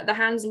yeah. Yeah, the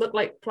hands look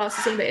like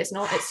plasticine, but it's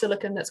not. It's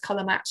silicone that's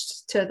color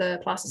matched to the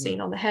plasticine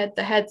Hmm. on the head.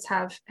 The heads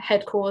have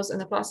head cores,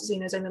 and the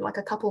plasticine is only like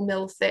a couple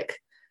mil thick,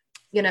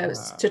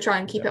 to try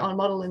and keep it Yeah. on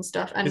model and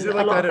stuff. Is And it a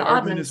like lot that of the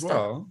at Aardman Aardman as stuff.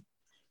 well?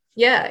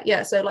 Yeah,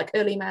 yeah. So like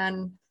early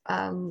man,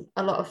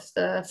 a lot of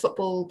the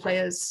football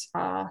players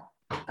are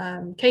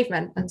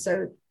cavemen, and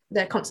so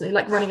they're constantly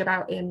like running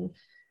about in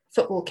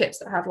football kits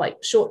that have like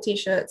short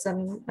t-shirts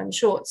and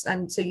shorts,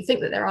 and so you think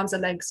that their arms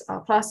and legs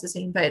are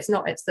plasticine, but it's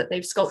not. It's that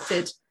they've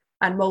sculpted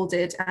and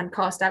molded and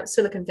cast out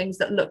silicone things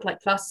that look like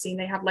plasticine.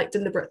 They have like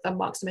deliberate thumb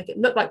marks to make it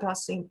look like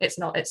plasticine. It's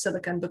not. It's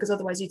silicone, because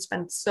otherwise you'd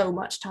spend so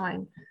much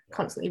time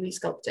constantly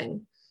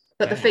resculpting.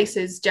 But the Dang.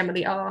 faces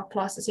generally are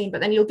plasticine, but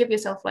then you'll give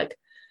yourself like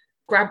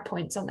grab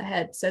points on the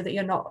head so that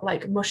you're not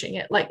like mushing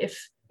it. Like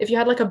if you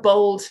had like a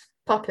bold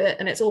puppet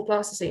and it's all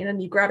plasticine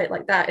and you grab it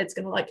like that, it's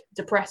going to like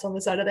depress on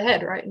the side of the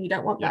head, right? And you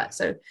don't want Yeah. that.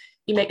 So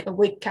you make a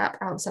wig cap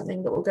out of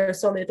something that will go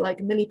solid like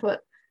milliput,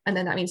 and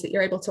then that means that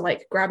you're able to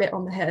like grab it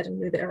on the head and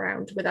move it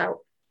around without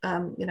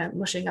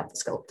mushing up the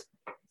sculpt.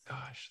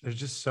 Gosh, there's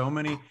just so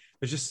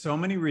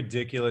many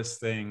ridiculous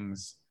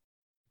things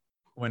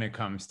when it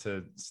comes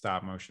to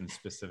stop motion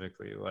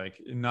specifically.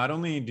 Like not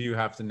only do you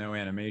have to know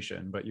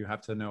animation, but you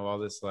have to know all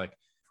this like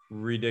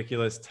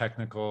ridiculous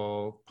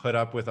technical, put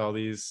up with all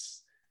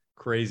these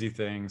crazy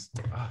things.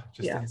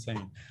 Just Yeah.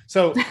 insane.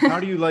 So how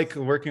do you like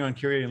working on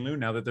Curie and Loon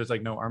now that there's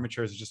like no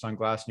armatures, it's just on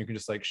glass and you can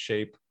just like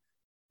shape,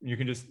 you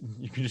can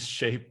just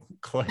shape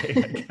clay,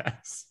 I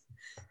guess.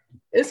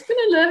 It's been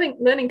a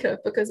learning curve,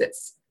 because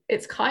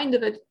it's kind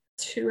of a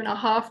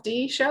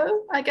 2.5D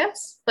show, I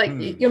guess. Like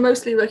you're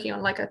mostly working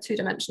on like a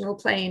two-dimensional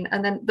plane,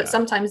 and then but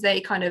sometimes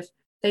they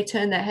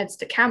turn their heads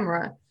to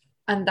camera,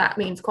 and that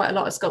means quite a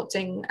lot of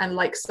sculpting and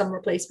like some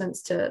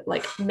replacements to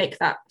like make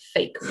that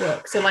fake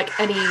work. So like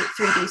any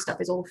 3D stuff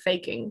is all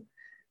faking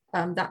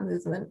that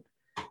movement.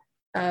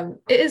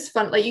 It is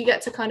fun. Like you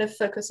get to kind of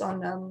focus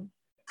on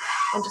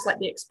just like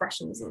the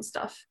expressions and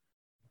stuff.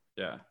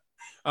 Yeah.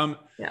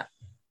 Yeah.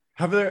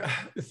 Have there,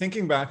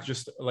 thinking back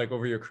just like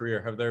over your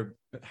career, have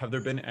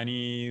there been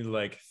any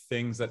like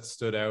things that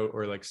stood out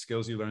or like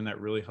skills you learned that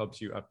really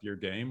helped you up your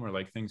game, or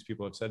like things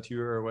people have said to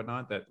you or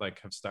whatnot that like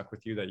have stuck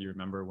with you that you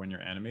remember when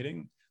you're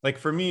animating? Like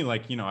for me,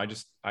 like, I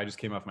just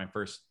came off my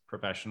first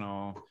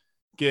professional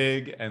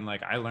gig and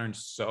like I learned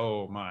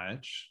so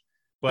much,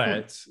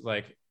 but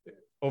like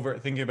over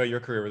thinking about your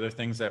career, were there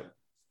things that,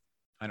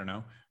 I don't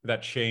know,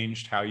 that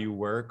changed how you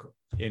work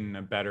in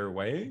a better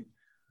way?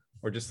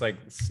 Or just like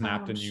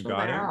snapped and you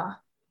got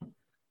it?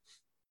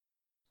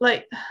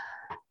 Like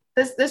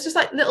there's just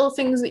like little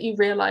things that you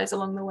realize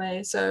along the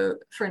way. So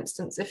for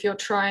instance, if you're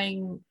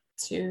trying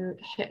to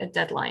hit a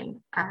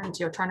deadline and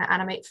you're trying to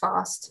animate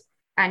fast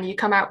and you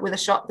come out with a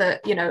shot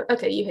that,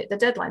 okay, you hit the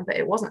deadline, but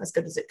it wasn't as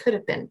good as it could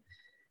have been.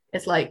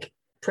 It's like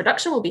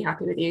production will be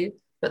happy with you,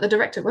 but the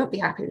director won't be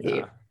happy with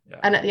you. Yeah.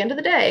 And at the end of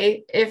the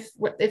day, if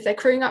they're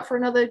crewing up for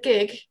another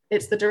gig,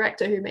 it's the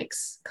director who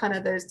makes kind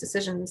of those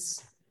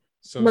decisions.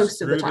 So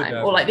most of the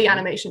time, or like the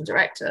animation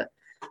director.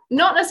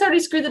 Not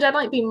necessarily screw the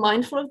deadline, be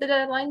mindful of the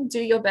deadline,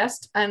 do your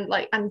best, and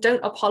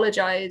don't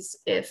apologize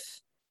if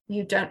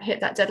you don't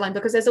hit that deadline,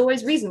 because there's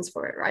always reasons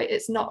for it, right?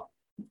 It's not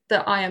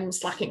that I am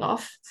slacking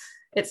off,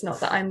 it's not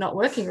that I'm not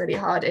working really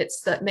hard,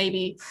 it's that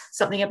maybe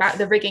something about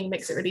the rigging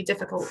makes it really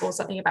difficult, or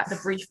something about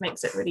the brief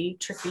makes it really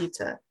tricky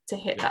to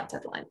hit that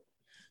deadline.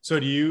 So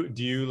do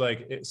you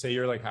like, say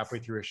you're like halfway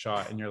through a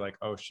shot and you're like,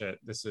 oh shit,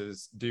 this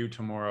is due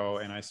tomorrow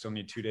and I still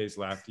need 2 days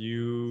left.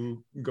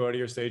 You go to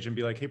your stage and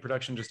be like, hey,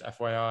 production, just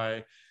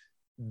FYI,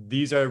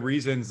 these are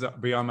reasons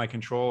beyond my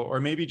control,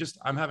 or maybe just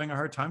I'm having a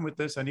hard time with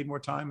this, I need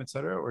more time,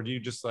 etc. Or do you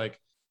just like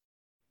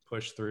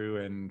push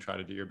through and try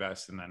to do your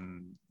best, and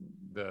then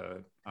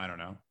I don't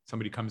know,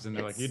 somebody comes in,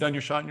 they're like, you done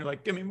your shot, and you're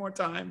like, give me more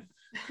time?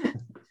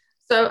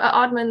 So at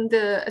Aardman,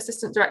 the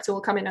assistant director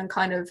will come in and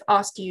kind of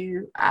ask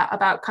you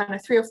about kind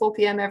of 3 or 4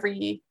 p.m.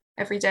 every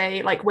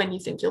day, like when you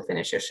think you'll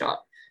finish your shot.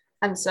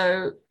 And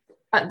so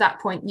at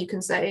that point, you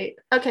can say,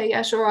 okay,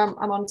 yeah, sure,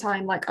 I'm on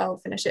time. Like I'll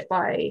finish it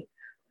by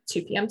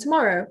 2 p.m.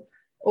 tomorrow.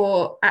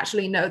 Or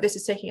actually, no, this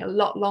is taking a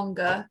lot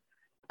longer.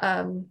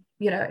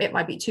 It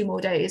might be 2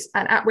 more days.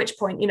 And at which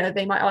point,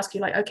 they might ask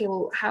you like, okay,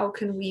 well, how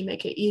can we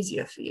make it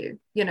easier for you?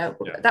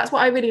 That's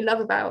what I really love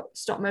about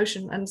stop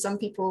motion. And some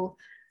people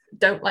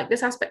don't like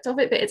this aspect of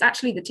it, but it's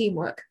actually the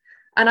teamwork.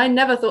 And I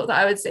never thought that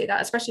I would say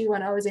that, especially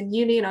when I was in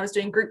uni and I was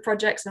doing group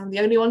projects and I'm the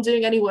only one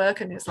doing any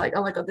work, and it's like,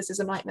 oh my god, this is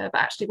a nightmare.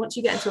 But actually, once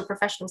you get into a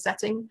professional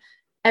setting,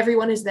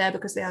 everyone is there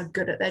because they are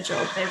good at their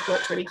job. They've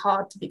worked really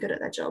hard to be good at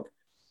their job.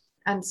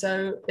 And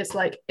so it's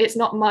like, it's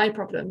not my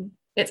problem,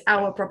 it's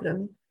our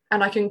problem.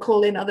 And I can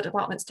call in other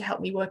departments to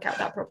help me work out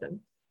that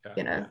problem, Yeah,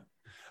 you know?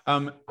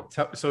 yeah.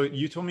 So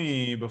you told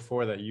me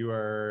before that you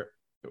are,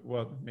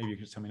 well, maybe you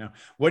could just tell me now,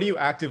 what are you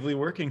actively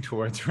working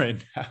towards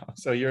right now?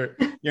 So you're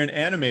an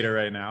animator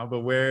right now,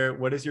 but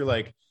what is your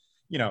like,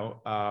 you've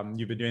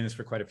been doing this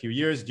for quite a few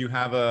years. Do you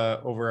have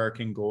a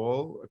overarching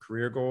goal, a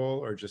career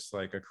goal, or just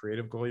like a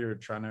creative goal you're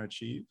trying to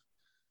achieve?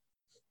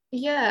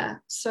 Yeah.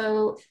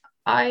 So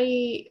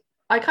I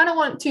kind of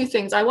want two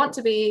things. I want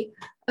to be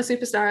a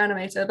superstar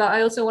animator, but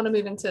I also want to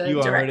move into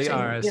You already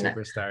are directing, a you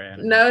know. superstar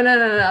animator. No,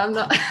 I'm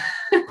not.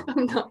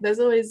 I'm not. There's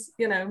always,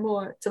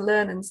 more to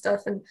learn and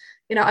stuff. And,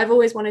 I've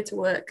always wanted to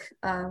work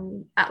at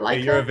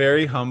Okay, you're a Leica.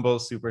 very humble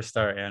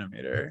superstar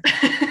animator.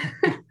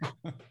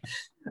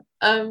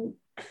 um,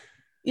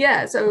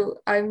 yeah, so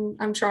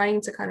I'm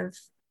trying to kind of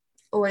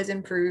always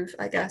improve,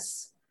 I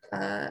guess.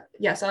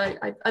 Yeah, so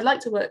I'd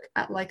like to work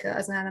at Leica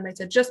as an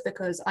animator just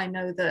because I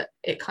know that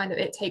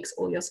it takes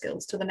all your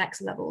skills to the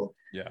next level.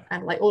 Yeah.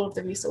 And like all of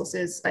the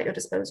resources at your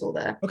disposal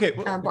there. Okay.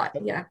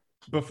 But yeah.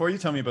 Before you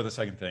tell me about the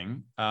second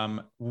thing,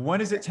 what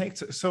does it take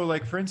to, so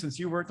like, for instance,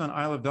 you worked on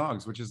Isle of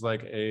Dogs, which is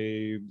like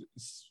a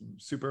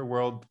super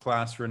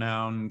world-class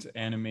renowned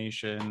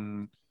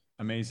animation,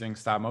 amazing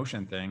stop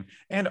motion thing,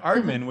 and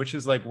Aardman, which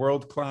is like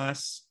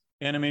world-class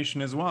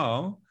animation as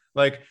well.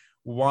 Like,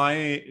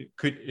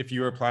 if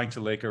you were applying to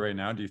Leica right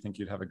now, do you think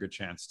you'd have a good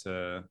chance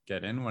to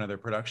get in one of their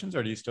productions,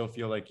 or do you still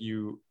feel like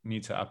you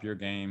need to up your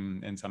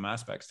game in some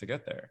aspects to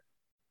get there?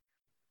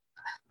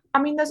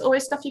 I mean, there's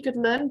always stuff you could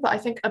learn, but I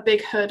think a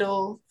big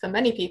hurdle for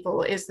many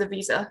people is the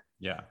visa.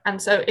 Yeah.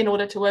 And so in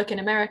order to work in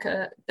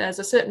America, there's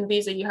a certain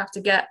visa you have to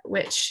get,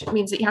 which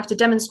means that you have to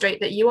demonstrate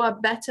that you are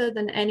better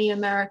than any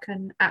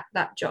American at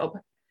that job,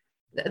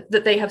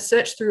 that they have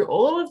searched through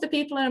all of the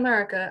people in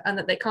America and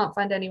that they can't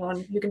find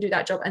anyone who can do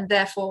that job. And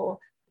therefore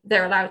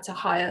they're allowed to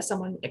hire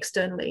someone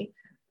externally.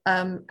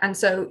 And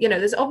so,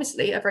 there's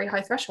obviously a very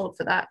high threshold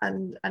for that.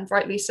 And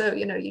rightly so,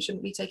 you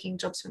shouldn't be taking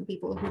jobs from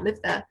people who live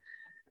there.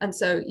 And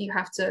so you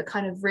have to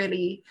kind of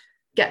really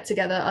get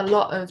together a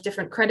lot of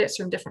different credits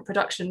from different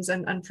productions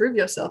and prove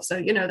yourself. So,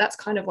 that's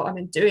kind of what I've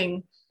been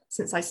doing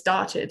since I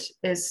started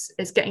is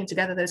getting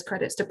together those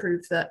credits to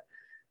prove that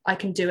I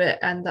can do it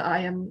and that I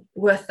am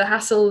worth the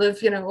hassle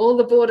of, all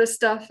the border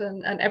stuff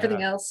and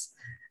everything else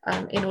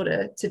in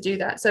order to do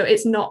that. So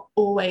it's not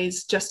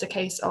always just a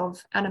case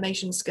of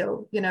animation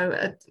skill.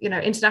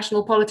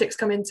 International politics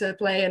come into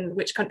play and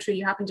which country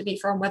you happen to be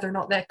from, whether or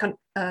not their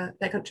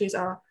countries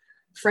are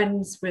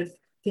friends with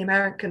the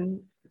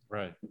American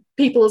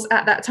peoples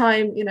at that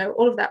time,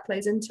 all of that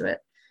plays into it.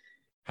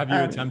 Have you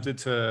attempted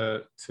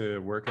to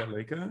work at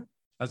Leica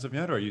as of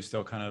yet, or are you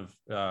still kind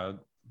of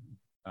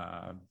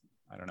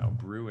I don't know,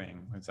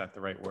 brewing? Is that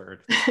the right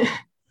word?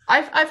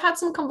 I've had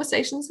some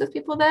conversations with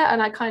people there,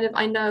 and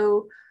I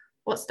know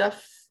what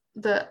stuff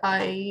that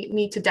I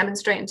need to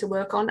demonstrate and to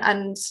work on.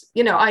 And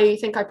I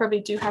think I probably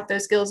do have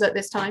those skills at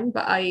this time,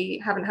 but I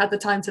haven't had the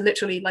time to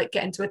literally like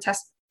get into a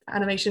test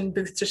animation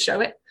booth to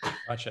show it.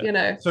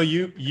 Gotcha.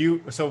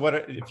 So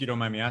what, if you don't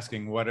mind me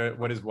asking, what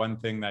is one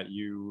thing that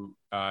you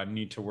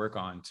need to work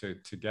on to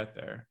get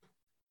there?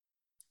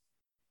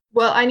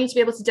 Well, I need to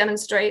be able to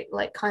demonstrate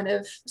like kind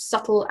of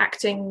subtle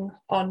acting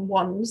on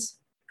wands,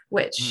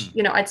 which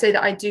I'd say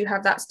that I do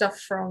have that stuff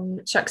from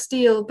Chuck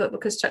Steele, but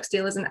because Chuck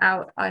Steele isn't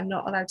out, I'm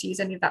not allowed to use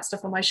any of that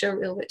stuff on my show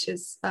reel, which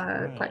is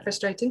quite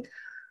frustrating.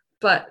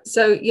 But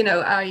so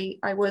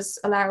I was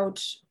allowed,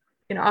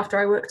 after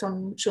I worked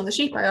on Shaun the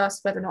Sheep, I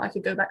asked whether or not I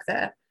could go back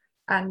there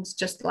and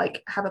just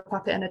like have a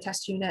puppet and a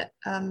test unit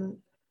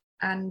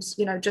and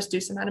just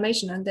do some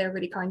animation, and they're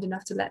really kind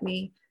enough to let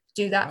me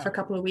do that for a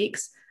couple of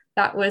weeks.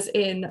 That was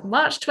in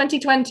March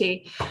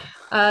 2020.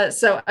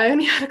 So I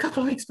only had a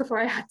couple of weeks before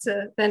I had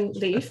to then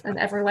leave and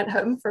everyone went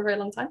home for a very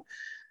long time.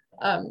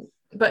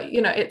 But,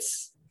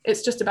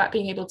 it's just about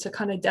being able to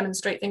kind of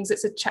demonstrate things.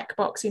 It's a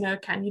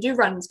checkbox, can you do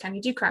runs? Can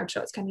you do crowd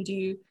shots? Can you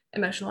do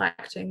emotional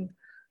acting?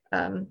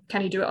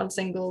 Can you do it on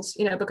singles?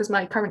 Because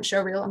my current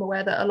show reel, I'm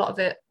aware that a lot of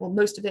it, or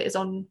most of it is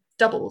on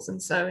doubles.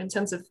 And so in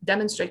terms of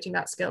demonstrating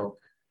that skill,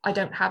 I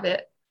don't have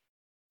it.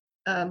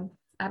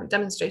 I haven't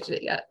demonstrated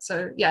it yet.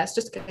 So yeah, it's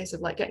just a case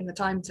of like getting the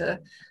time to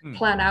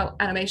plan out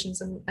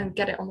animations and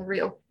get it on the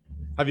reel.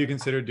 Have you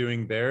considered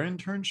doing their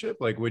internship?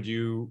 Like, would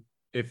you,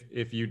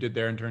 if you did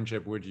their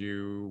internship, would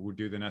you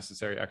do the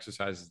necessary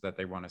exercises that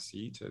they want to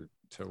see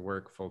to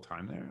work full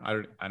time there?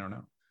 I don't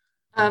know.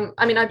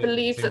 I mean, I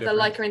believe that the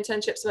Leica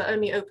internships were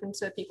only open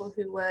to people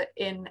who were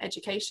in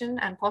education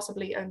and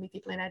possibly only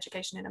people in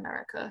education in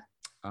America.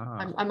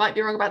 I might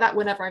be wrong about that.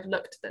 Whenever I've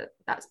looked,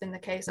 that's been the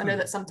case. I know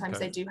that sometimes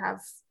they do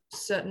have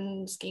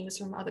certain schemes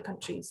from other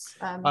countries.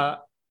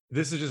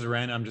 This is just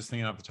random. I'm just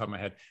thinking off the top of my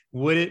head.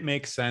 Would it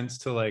make sense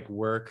to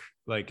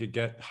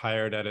get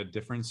hired at a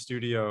different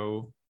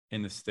studio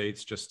in the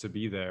States just to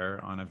be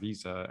there on a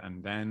visa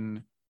and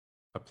then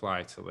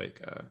apply to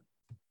Leica?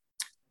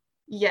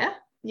 Yeah,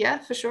 Yeah,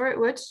 for sure it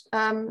would.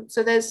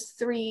 So there's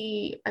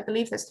I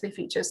believe there's three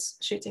features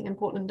shooting in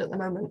Portland at the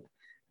moment,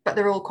 but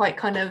they're all quite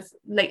kind of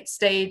late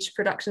stage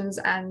productions.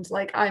 And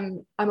like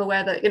I'm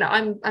aware that, you know,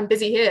 I'm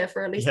busy here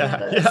for at least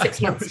another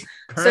 6 months.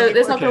 So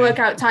there's not going to work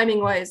out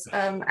timing wise.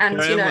 And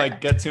you know, like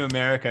get to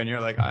America and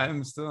you're like,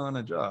 I'm still on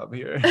a job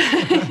here.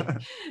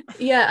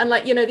 Yeah, and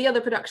like, you know, the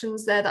other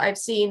productions there that I've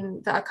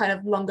seen that are kind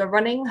of longer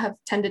running have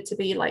tended to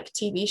be like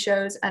TV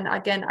shows. And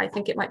again, I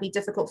think it might be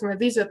difficult from a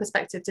visa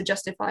perspective to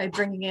justify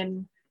bringing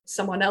in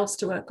someone else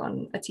to work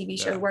on a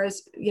TV show.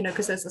 Whereas, you know,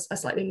 because there's a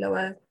slightly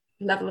lower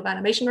level of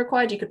animation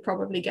required, you could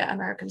probably get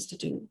Americans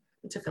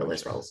to fill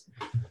those roles.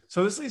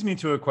 So this leads me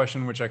to a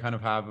question which I kind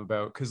of have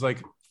about, because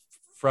like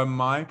from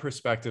my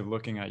perspective,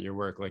 looking at your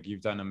work, like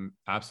you've done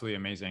absolutely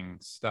amazing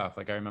stuff.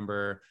 Like I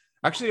remember,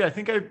 actually, I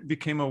think I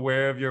became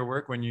aware of your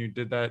work when you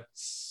did that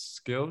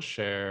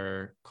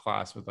Skillshare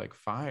class with like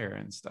fire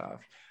and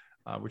stuff,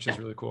 which is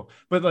really cool.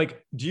 But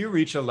like, do you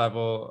reach a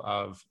level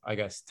of, I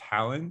guess,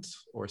 talent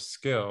or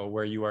skill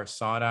where you are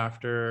sought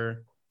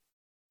after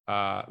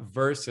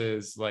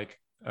versus like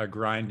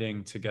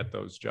grinding to get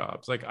those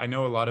jobs? Like, I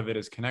know a lot of it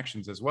is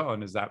connections as well.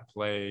 And does that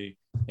play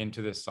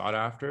into this sought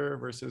after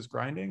versus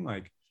grinding?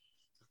 Like,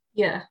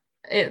 yeah,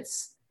 it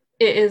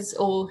is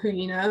all who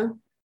you know,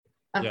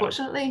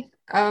 unfortunately.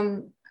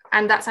 And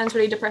that sounds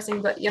really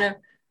depressing, but you know,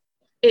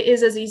 it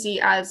is as easy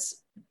as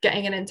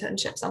getting an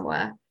internship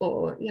somewhere,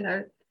 or you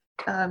know,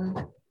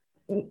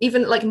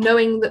 even like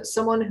knowing that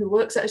someone who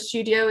works at a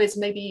studio is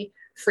maybe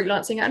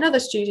freelancing at another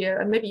studio,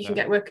 and maybe you can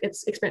get work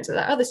experience at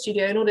that other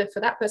studio in order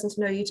for that person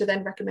to know you to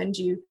then recommend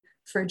you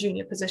for a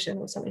junior position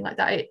or something like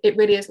that. It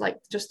really is like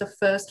just the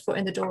first foot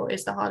in the door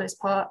is the hardest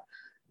part.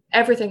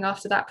 Everything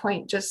after that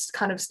point just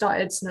kind of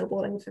started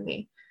snowballing for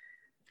me.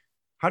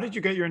 How did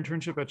you get your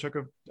internship at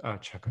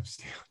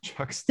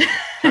Chuck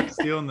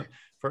Steel in the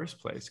first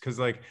place? Because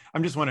like,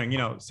 I'm just wondering, you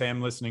know, say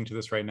I'm listening to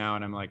this right now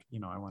and I'm like, you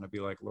know, I want to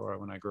be like Laura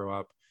when I grow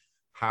up.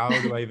 How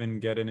do I even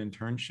get an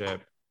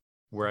internship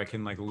where I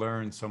can like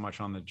learn so much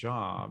on the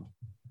job?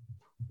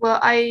 Well,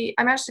 I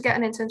managed to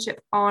get an internship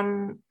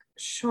on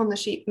Shaun the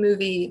Sheep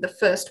movie, the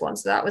first one.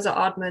 So that was at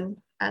Aardman.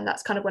 And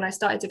that's kind of when I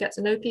started to get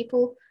to know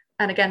people.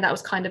 And again, that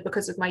was kind of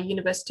because of my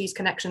university's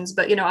connections.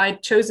 But, you know,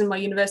 I'd chosen my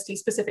university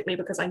specifically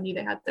because I knew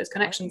they had those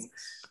connections.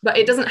 But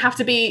it doesn't have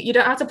to be, you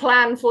don't have to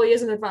plan 4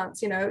 years in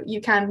advance. You know,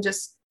 you can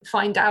just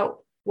find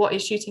out what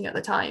is shooting at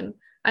the time.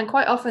 And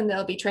quite often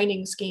there'll be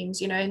training schemes.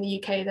 You know, in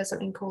the UK, there's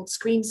something called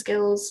Screen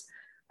Skills.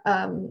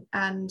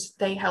 And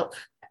they help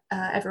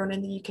everyone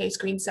in the UK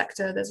screen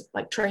sector. There's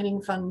like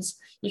training funds.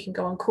 You can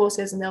go on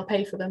courses and they'll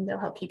pay for them. They'll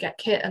help you get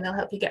kit and they'll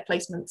help you get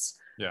placements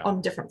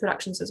on different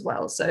productions as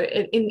well. So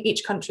in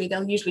each country,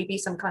 there'll usually be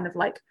some kind of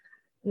like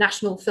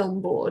national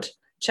film board.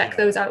 Check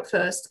those out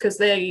first, because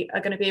they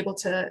are going to be able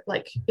to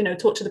like, you know,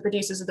 talk to the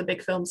producers of the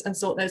big films and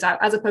sort those out,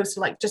 as opposed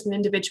to like just an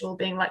individual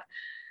being like,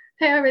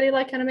 hey, I really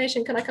like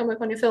animation. Can I come work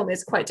on your film?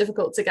 It's quite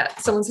difficult to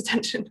get someone's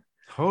attention.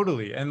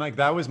 Totally. And like,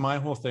 that was my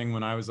whole thing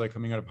when I was like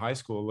coming out of high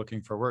school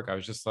looking for work. I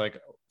was just like,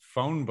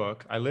 phone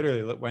book. I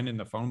literally went in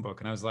the phone book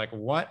and I was like,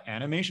 what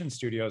animation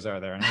studios are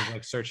there? And I was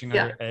like searching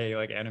under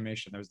like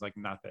animation. There was like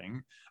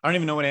nothing. I don't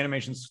even know what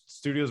animation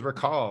studios were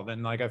called.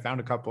 And like, I found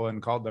a couple and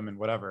called them and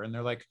whatever. And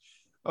they're like,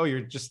 oh,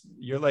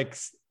 you're like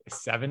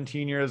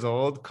 17 years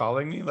old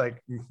calling me,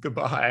 like,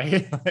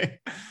 goodbye.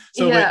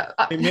 So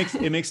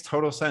it makes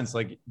total sense.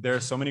 Like, there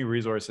are so many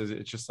resources.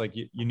 It's just like,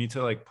 you need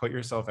to like put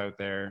yourself out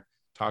there,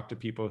 talk to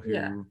people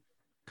who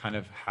kind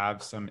of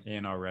have some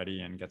in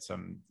already and get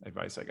some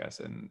advice, I guess,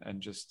 and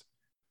just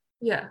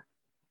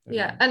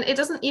and it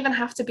doesn't even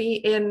have to be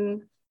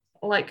in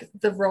like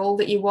the role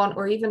that you want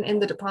or even in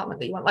the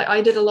department that you want. Like,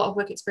 I did a lot of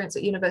work experience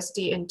at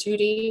university in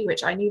 2D,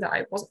 which I knew that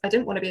I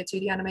didn't want to be a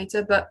 2D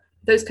animator, but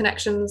those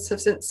connections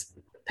have since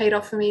paid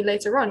off for me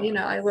later on. You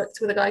know, I worked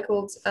with a guy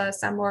called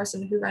Sam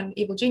Morrison who ran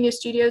Evil Genius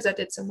Studios. I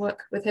did some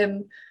work with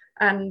him.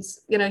 And,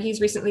 you know, he's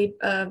recently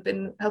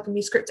been helping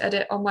me script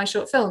edit on my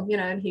short film, you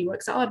know, and he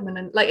works at Aardman.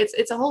 And like,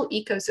 it's a whole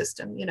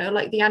ecosystem, you know,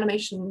 like the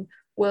animation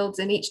worlds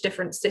in each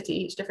different city,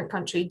 each different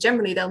country,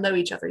 generally they'll know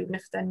each other, even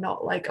if they're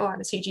not like, oh, I'm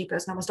a CG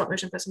person, I'm a stop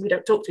motion person, we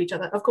don't talk to each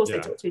other. Of course they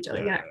talk to each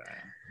other,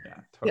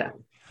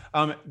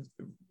 totally.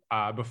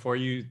 Before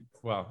you,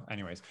 well,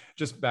 anyways,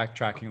 just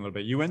backtracking a little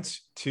bit, you went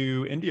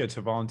to India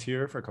to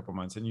volunteer for a couple of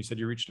months and you said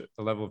you reached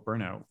a level of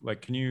burnout.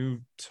 Like, can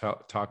you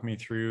talk me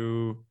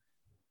through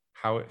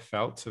how it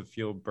felt to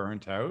feel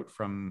burnt out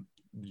from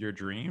your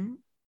dream,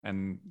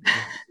 and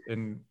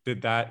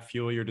did that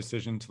fuel your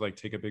decision to like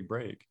take a big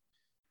break?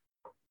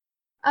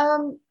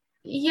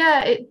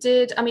 Yeah, it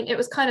did. I mean, it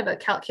was kind of a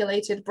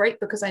calculated break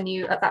because I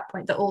knew at that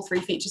point that all three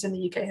features in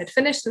the UK had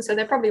finished, and so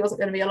there probably wasn't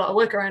going to be a lot of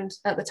work around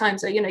at the time.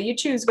 So, you know, you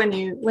choose when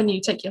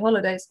you take your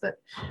holidays. But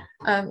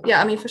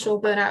I mean, for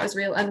sure, burnout is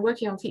real, and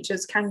working on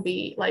features can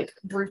be like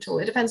brutal.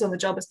 It depends on the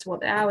job as to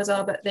what the hours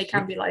are, but they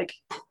can be like,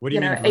 what do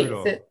you mean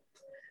brutal?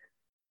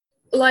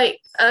 Like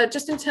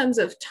just in terms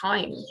of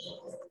time,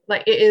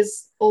 like it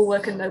is all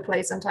work and no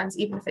play sometimes,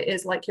 even if it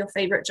is like your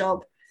favorite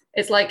job.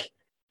 It's like,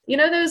 you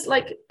know, those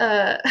like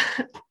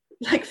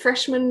like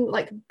freshman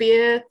like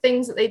beer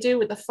things that they do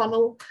with the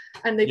funnel,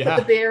 and they put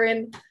the beer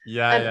in.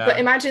 But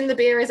imagine the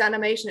beer is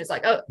animation. It's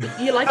like, oh,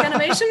 you like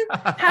animation?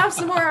 Have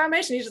some more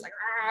animation. He's just like,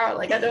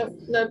 I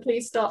don't know,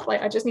 please stop.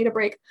 Like, I just need a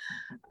break.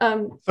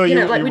 So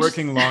you're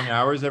working long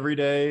hours every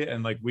day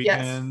and like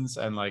weekends.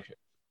 Yes. And like,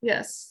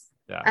 yes.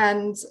 Yeah.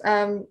 And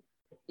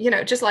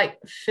just like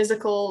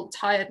physical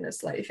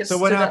tiredness. Like if you're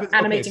what happens,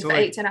 animating for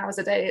 8-10 hours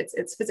a day,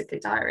 it's physically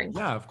tiring.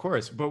 Yeah, of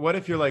course. But what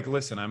if you're like,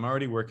 listen, I'm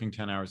already working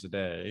 10 hours a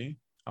day.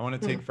 I want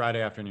to take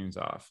Friday afternoons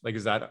off. Like,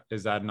 is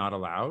that not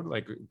allowed?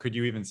 Like, could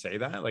you even say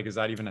that? Like, is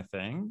that even a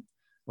thing?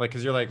 Like,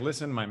 because you're like,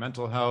 listen, my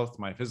mental health,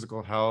 my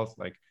physical health,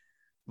 like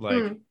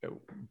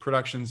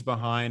production's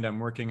behind. I'm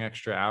working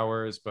extra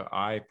hours, but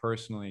I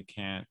personally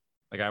can't.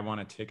 Like, I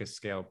want to take a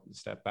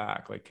step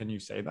back. Like, can you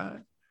say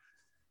that?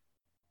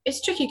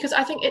 It's tricky because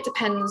I think it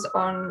depends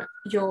on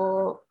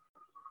your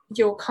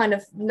kind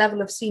of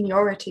level of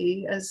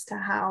seniority as to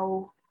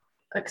how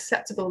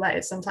acceptable that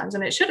is sometimes,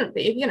 and it shouldn't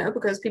be,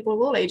 because people of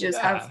all ages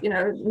have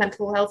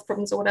mental health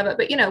problems or whatever.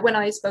 But when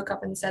I spoke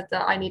up and said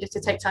that I needed to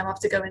take time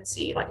off to go and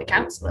see like a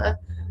counselor,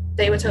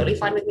 they were totally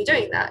fine with me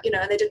doing that,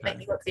 and they didn't make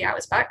me work the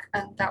hours back,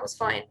 and that was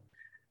fine.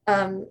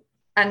 And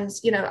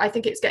I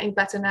think it's getting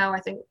better now. I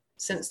think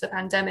since the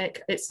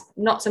pandemic, it's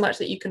not so much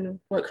that you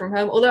can work from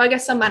home, although I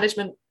guess some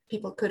management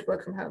people could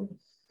work from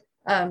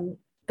home,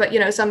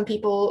 but some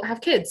people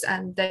have kids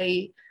and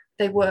they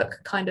work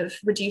kind of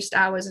reduced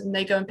hours, and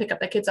they go and pick up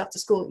their kids after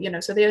school,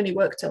 so they only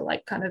work till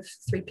like kind of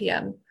 3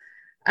 p.m.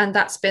 and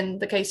that's been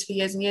the case for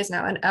years and years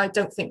now, and I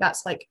don't think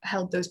that's like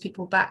held those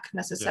people back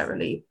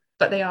necessarily,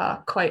 but they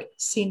are quite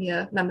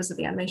senior members of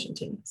the animation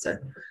team. So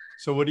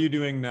what are you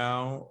doing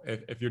now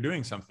if you're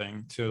doing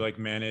something to like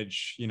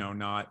manage,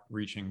 not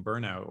reaching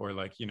burnout or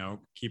like,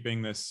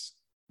 keeping this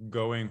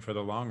going for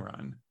the long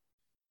run?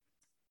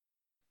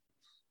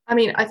 I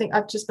mean, I think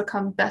I've just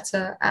become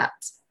better at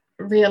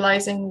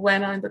realizing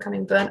when I'm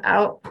becoming burnt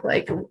out.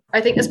 Like,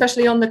 I think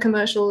especially on the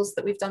commercials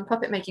that we've done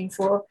puppet making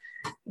for,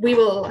 we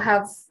will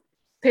have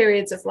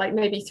periods of like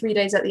maybe 3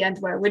 days at the end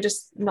where we're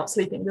just not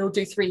sleeping. We'll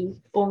do 3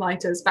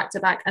 all-nighters back to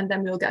back, and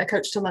then we'll get a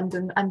coach to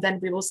London, and then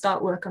we will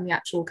start work on the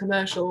actual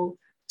commercial,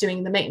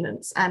 doing the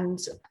maintenance. And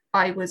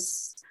I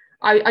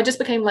just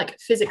became like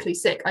physically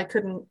sick.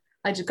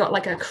 I just got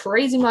like a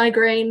crazy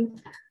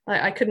migraine.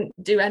 I couldn't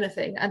do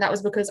anything, and that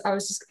was because I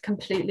was just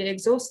completely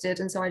exhausted,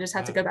 and so I just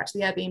had to go back to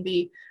the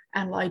Airbnb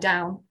and lie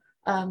down.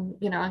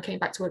 I came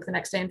back to work the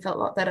next day and felt a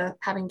lot better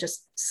having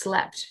just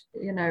slept.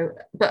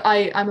 But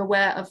I'm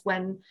aware of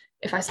when,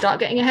 if I start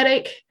getting a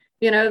headache,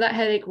 that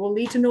headache will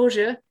lead to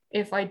nausea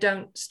if I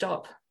don't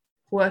stop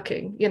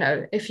working.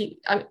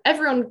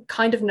 Everyone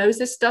kind of knows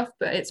this stuff,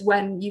 but it's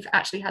when you've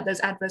actually had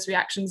those adverse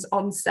reactions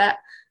on set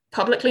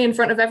publicly in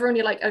front of everyone,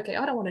 you're like, okay,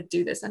 I don't want to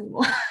do this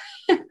anymore.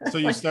 So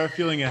you start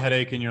feeling a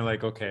headache and you're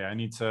like, okay, I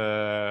need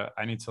to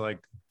like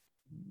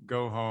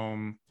go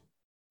home,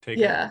 take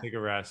a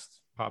rest,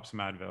 pop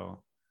some Advil.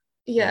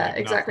 Yeah, like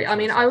exactly. I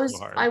mean,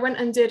 I went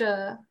and did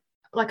a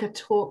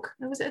talk.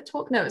 Was it a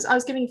talk? No, I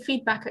was giving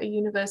feedback at a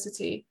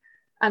university,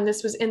 and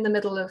this was in the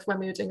middle of when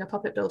we were doing a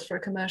puppet build for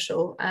a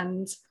commercial,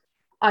 and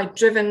I'd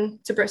driven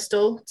to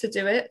Bristol to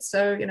do it.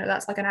 So,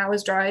 that's like an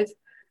hour's drive.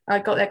 I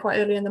got there quite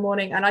early in the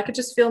morning, and I could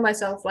just feel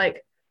myself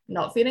like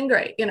not feeling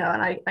great, and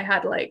I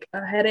had like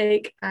a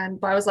headache,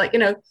 but I was like,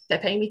 they're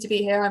paying me to be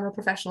here. I'm a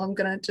professional. I'm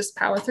going to just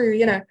power through,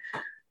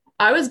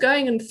 I was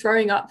going and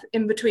throwing up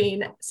in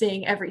between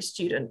seeing every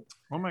student.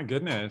 Oh my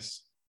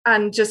goodness.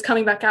 And just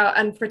coming back out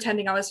and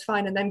pretending I was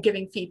fine and then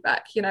giving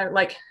feedback,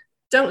 like,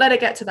 don't let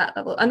it get to that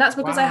level. And that's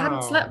because I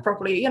hadn't slept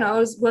properly. I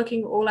was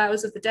working all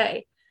hours of the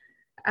day.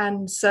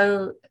 And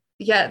so,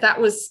 yeah,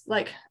 that was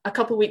like a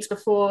couple of weeks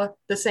before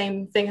the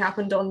same thing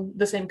happened on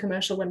the same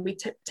commercial when we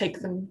take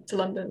them to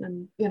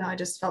London, and I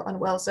just felt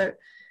unwell. So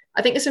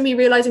I think it's for me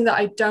realizing that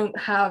I don't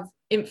have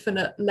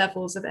infinite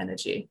levels of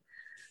energy.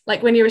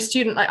 Like when you're a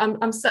student, like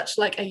I'm such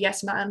like a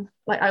yes man,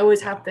 like I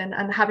always have been,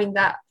 and having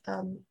that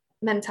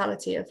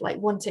mentality of like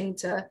wanting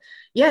to,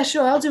 yeah,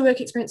 sure, I'll do work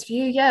experience for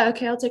you, yeah,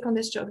 okay, I'll take on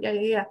this job,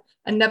 yeah,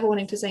 and never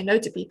wanting to say no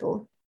to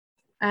people.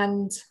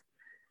 And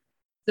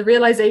the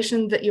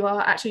realization that you are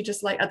actually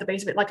just like at the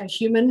base of it like a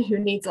human who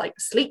needs like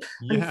sleep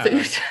and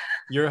food.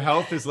 Your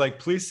health is like,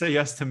 please say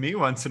yes to me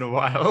once in a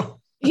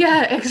while.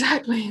 Yeah,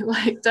 exactly.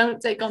 Like, don't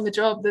take on the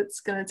job that's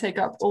going to take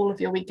up all of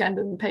your weekend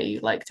and pay you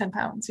like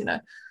 £10,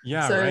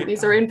 Yeah. So right?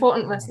 these are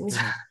important lessons.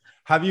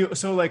 Have you,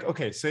 so like,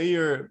 okay, say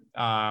you're,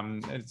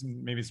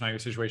 maybe it's not your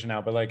situation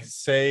now, but like,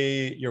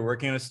 say you're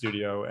working in a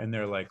studio and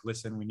they're like,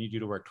 listen, we need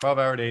you to work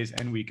 12-hour days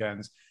and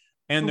weekends.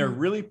 And they're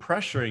really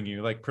pressuring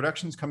you, like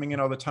production's coming in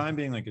all the time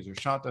being like, is your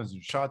shot done? Is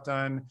your shot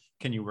done?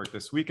 Can you work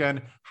this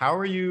weekend? How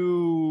are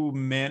you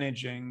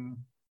managing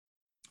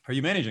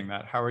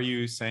that? How are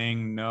you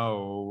saying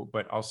no,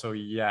 but also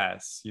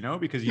yes,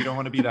 because you don't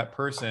want to be that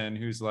person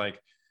who's like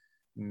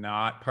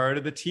not part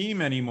of the team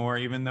anymore,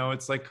 even though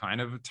it's like kind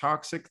of a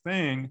toxic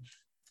thing.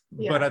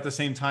 Yeah. But at the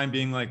same time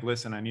being like,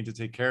 listen, I need to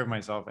take care of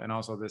myself. And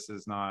also this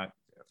is not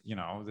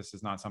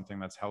something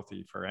that's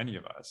healthy for any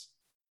of us.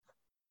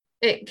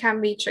 it can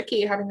be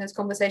tricky having those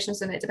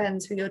conversations, and it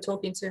depends who you're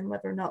talking to and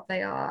whether or not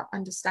they are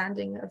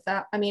understanding of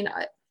that. I mean,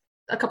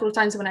 a couple of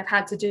times when I've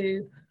had to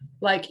do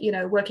like, you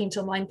know, working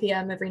till 9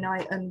 p.m. every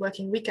night and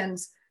working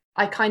weekends,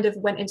 I kind of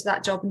went into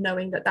that job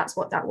knowing that that's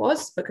what that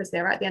was, because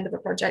they're at the end of a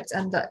project,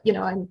 and that, you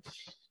know, I'm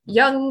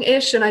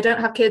young-ish and I don't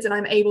have kids and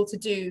I'm able to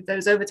do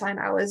those overtime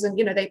hours, and,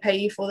 you know, they pay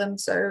you for them.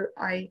 So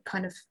I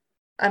kind of,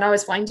 and I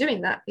was fine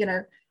doing that. You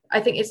know, I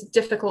think it's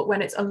difficult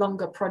when it's a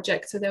longer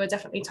project. So there were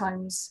definitely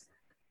times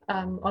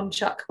on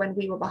Chuck when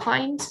we were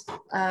behind,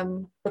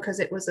 because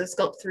it was a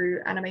sculpt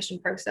through animation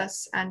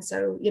process. And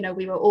so, you know,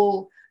 we were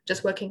all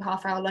just working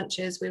half-hour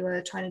lunches. We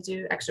were trying to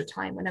do extra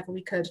time whenever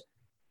we could.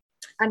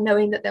 And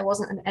knowing that there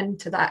wasn't an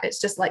end to that,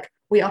 it's just like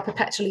we are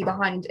perpetually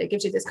behind. It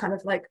gives you this kind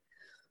of like,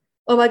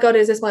 oh my God,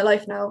 is this my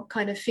life now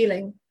kind of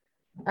feeling.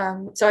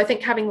 So I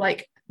think having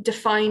like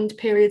defined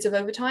periods of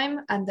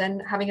overtime and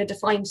then having a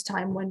defined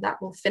time when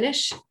that will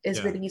finish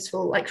is really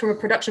useful, like from a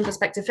production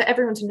perspective, for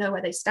everyone to know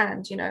where they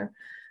stand, you know.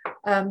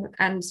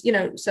 And, you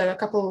know, so a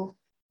couple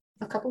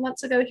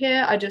months ago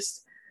here,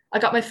 I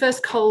got my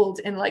first cold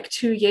in like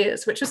 2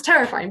 years, which was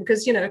terrifying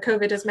because, you know,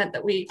 COVID has meant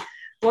that we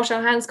wash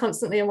our hands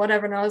constantly and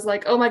whatever. And I was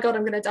like, oh my God,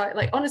 I'm going to die.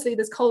 Like, honestly,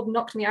 this cold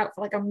knocked me out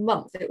for like a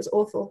month. It was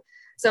awful.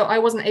 So I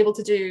wasn't able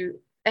to do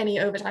any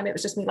overtime. It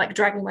was just me like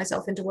dragging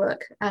myself into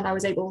work, and I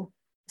was able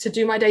to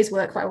do my day's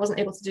work, but I wasn't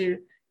able to do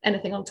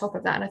anything on top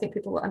of that. And I think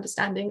people were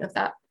understanding of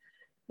that.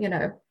 You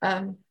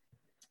know,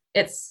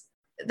 it's,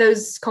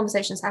 those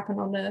conversations happen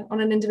on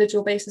an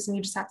individual basis, and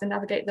you just have to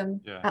navigate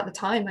them at the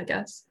time, I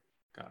guess.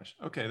 Gosh.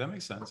 Okay. That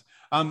makes sense.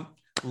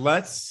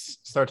 Let's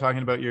start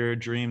talking about your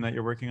dream that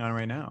you're working on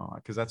right now,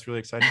 because that's really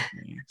exciting for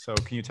me. So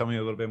can you tell me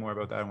a little bit more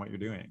about that and what you're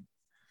doing?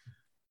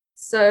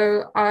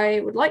 So I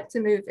would like to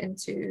move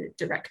into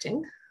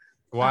directing.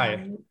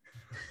 Why?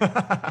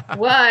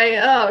 Why?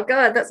 Oh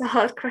God, that's a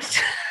hard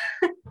question.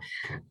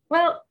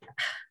 Well,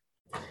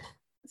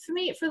 for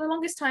me, for the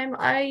longest time,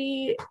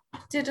 I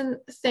didn't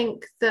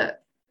think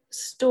that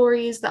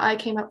stories that I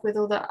came up with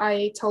or that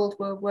I told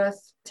were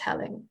worth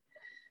telling.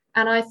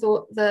 And I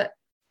thought that,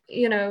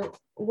 you know,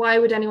 why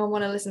would anyone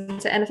want to listen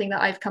to anything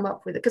that I've come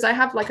up with? Because I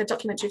have like a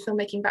documentary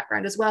filmmaking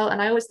background as well.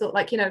 And I always thought,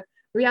 like, you know,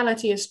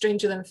 reality is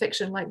stranger than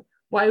fiction. Like,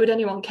 why would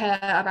anyone care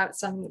about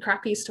some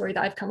crappy story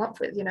that I've come up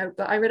with, you know?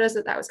 But I realized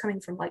that that was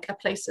coming from like a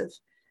place of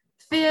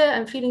fear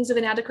and feelings of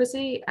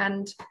inadequacy,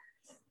 and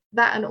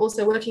that, and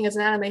also working as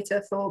an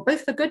animator for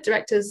both for good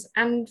directors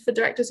and for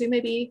directors who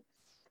maybe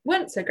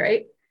weren't so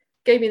great,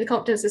 gave me the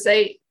confidence to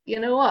say, you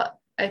know what,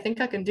 I think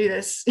I can do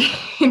this.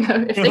 You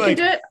know, if they can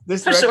do it,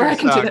 this for sure I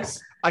can do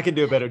this. I can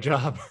do a better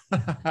job.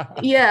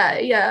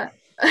 Yeah.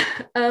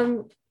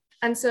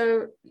 And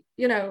so,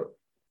 you know,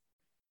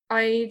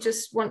 I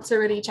just want to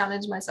really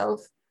challenge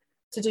myself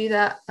to do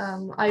that.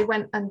 I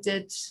went and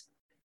did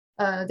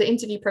the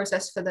interview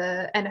process for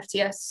the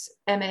NFTS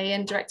MA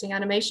in directing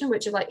animation,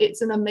 which is like,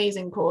 it's an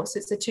amazing course.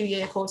 It's a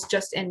 2-year course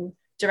just in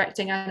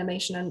directing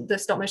animation, and the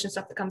stop motion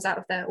stuff that comes out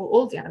of there, or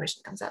all the animation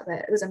that comes out of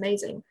there. It was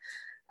amazing.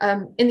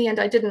 In the end,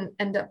 I didn't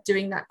end up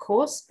doing that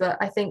course, but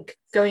I think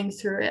going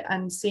through it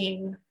and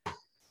seeing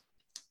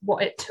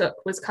what it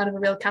took was kind of a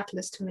real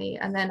catalyst for me.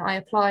 And then I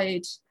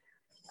applied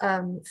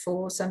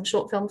for some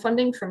short film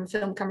funding from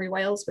Film Cymru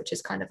Wales, which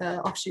is kind of an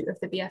offshoot of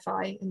the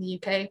BFI in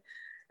the UK.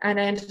 And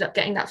I ended up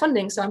getting that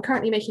funding. So I'm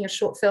currently making a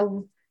short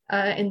film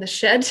in the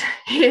shed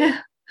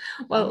here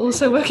while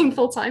also working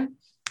full time.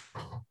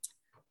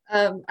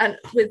 And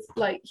with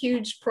like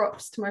huge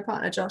props to my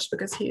partner, Josh,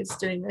 because he is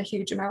doing a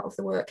huge amount of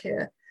the work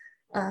here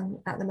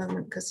at the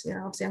moment. Because, you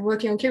know, obviously I'm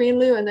working on Kiri and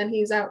Lou, and then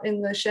he's out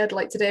in the shed.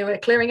 Like today, we're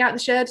clearing out the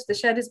shed. The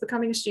shed is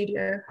becoming a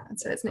studio. And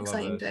so it's an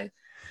exciting day.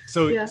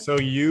 So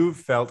you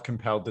felt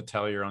compelled to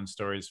tell your own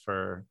stories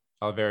for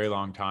a very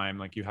long time.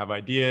 Like, you have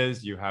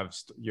ideas, you have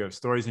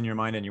stories in your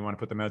mind, and you want to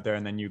put them out there.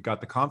 And then you got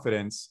the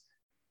confidence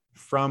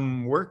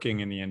from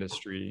working in the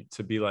industry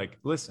to be like,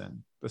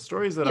 listen, the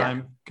stories that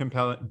I'm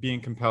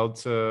being compelled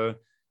to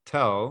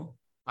tell,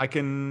 I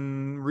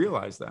can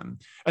realize them.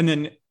 And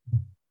then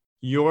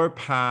your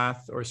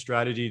path or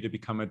strategy to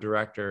become a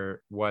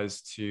director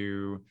was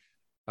to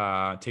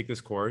take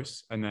this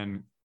course and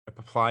then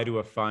apply to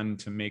a fund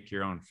to make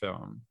your own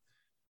film.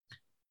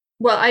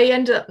 Well, I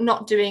ended up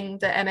not doing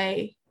the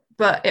MA,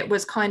 but it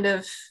was kind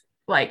of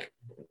like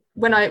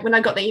when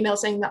I got the email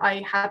saying that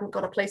I hadn't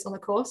got a place on the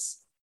course,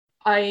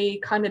 I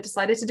kind of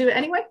decided to do it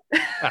anyway,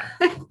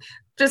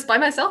 just by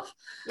myself.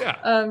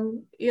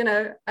 You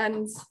know,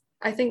 and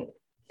I think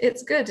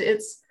it's good.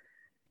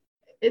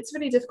 It's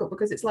really difficult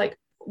because it's like,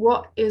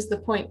 what is the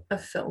point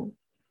of film?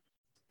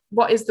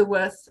 What is the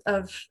worth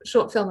of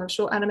short film, of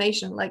short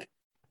animation? Like,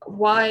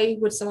 why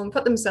would someone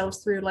put themselves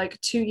through like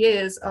 2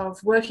 years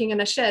of working in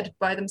a shed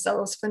by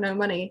themselves for no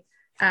money?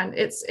 And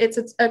it's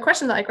a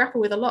question that I grapple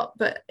with a lot,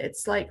 but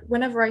it's like,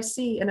 whenever I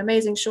see an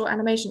amazing short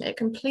animation, it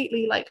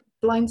completely like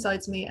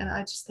blindsides me. And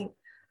I just think,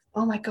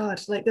 oh my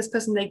God, like this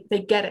person, they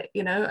get it,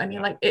 you know? And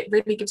you're like, it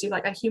really gives you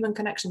like a human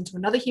connection to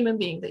another human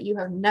being that you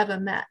have never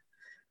met.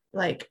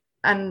 Like,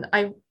 and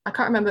I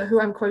can't remember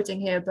who I'm quoting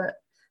here, but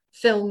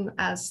film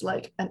as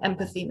like an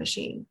empathy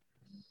machine.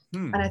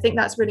 And I think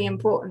that's really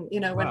important,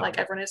 when Wow. like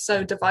everyone is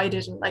so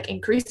divided and like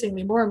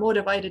increasingly more and more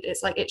divided.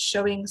 It's like it's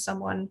showing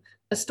someone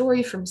a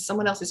story from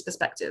someone else's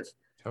perspective.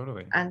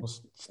 Totally. And, Well,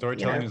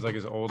 storytelling is like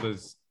as old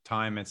as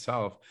time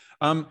itself.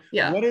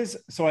 yeah. What is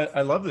so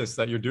I love this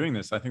that you're doing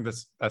this. I think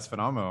that's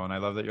phenomenal. And I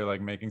love that you're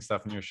like making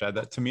stuff in your shed.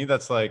 That to me,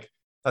 that's like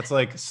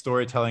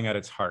storytelling at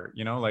its heart,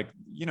 like,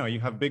 you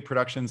have big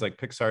productions like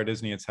Pixar,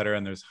 Disney, et cetera,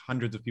 and there's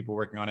hundreds of people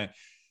working on it.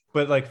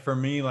 But like for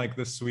me, like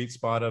the sweet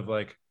spot of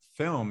like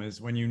film is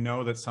when you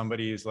know that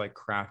somebody is like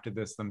crafted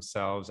this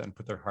themselves and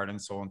put their heart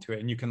and soul into it.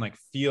 And you can like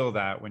feel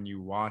that when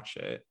you watch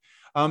it.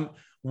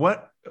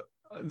 What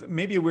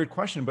maybe a weird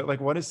question, but like,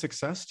 what is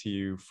success to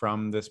you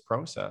from this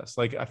process?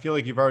 Like, I feel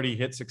like you've already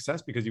hit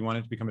success because you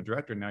wanted to become a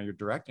director. Now you're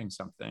directing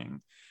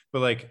something, but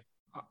like,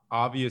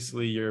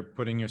 obviously you're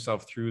putting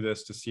yourself through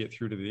this to see it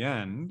through to the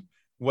end.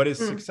 What is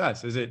Mm.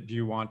 success? Do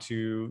you want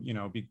to,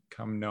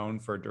 become known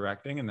for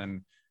directing and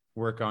then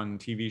work on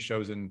TV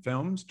shows and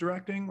films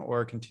directing,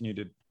 or continue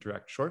to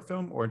direct short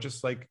film, or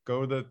just like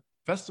go the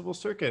festival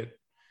circuit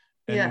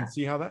and Yeah.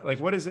 see how that, like,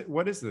 what is it?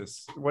 What is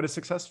this? What is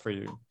success for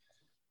you?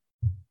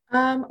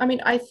 I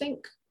mean, I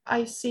think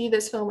I see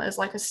this film as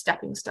like a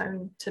stepping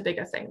stone to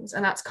bigger things.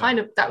 And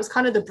Yeah. that was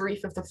kind of the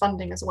brief of the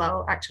funding as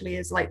well, actually,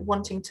 is like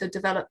wanting to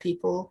develop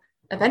people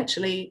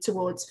eventually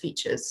towards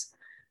features.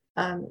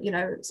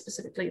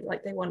 Specifically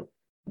like they want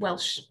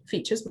Welsh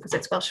features because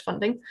it's Welsh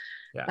funding.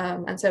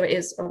 Yeah. And so it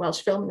is a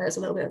Welsh film. There's a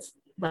little bit of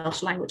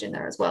Welsh language in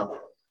there as well.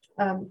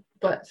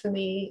 But for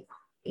me,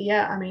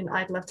 yeah, I mean,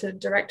 I'd love to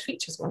direct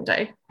features one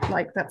day.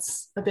 Like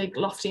that's a big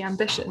lofty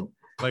ambition.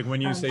 Like when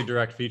you Um, say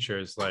direct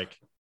features, like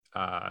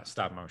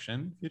stop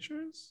motion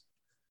features.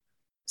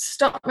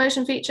 Stop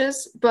motion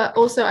features, but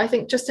also I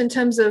think just in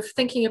terms of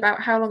thinking about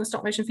how long a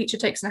stop motion feature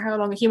takes and how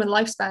long a human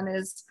lifespan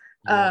is,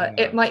 Yeah.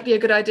 it might be a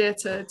good idea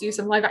to do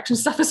some live action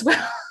stuff as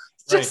well.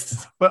 Right.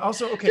 just But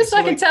also, okay, just so so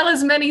I can like, tell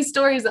as many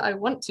stories that I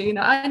want to.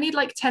 I need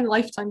like 10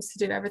 lifetimes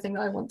to do everything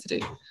that I want to do.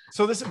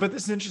 but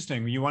this is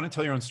interesting. You want to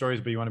tell your own stories,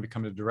 but you want to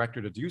become a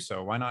director to do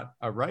so. Why not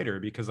a writer?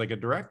 Because like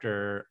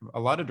a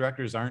lot of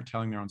directors aren't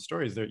telling their own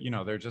stories. They're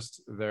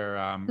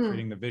Hmm.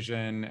 creating the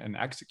vision and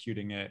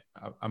executing it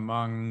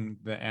among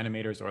the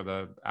animators or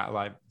the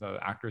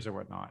actors or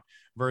whatnot,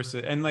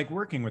 versus and like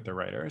working with the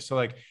writer. So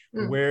like,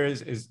 Hmm. where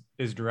is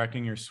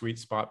directing your sweet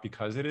spot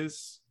because it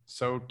is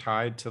so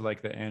tied to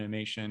like the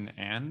animation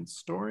and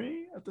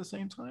story at the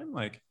same time?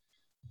 Like,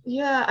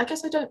 Yeah, I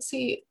guess I don't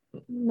see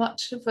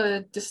much of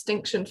a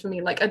distinction for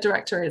me. Like a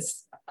director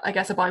is, I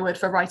guess, a byword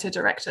for writer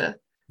director.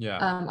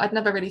 yeah. I'd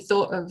never really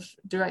thought of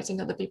directing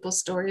other people's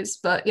stories,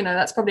 but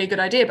that's probably a good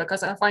idea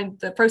because I find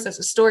the process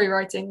of story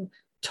writing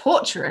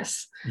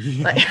torturous,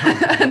 like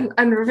Yeah.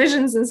 and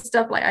revisions and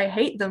stuff. Like I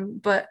hate them,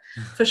 but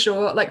for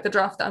sure, like the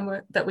draft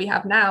that we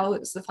have now,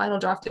 it's the final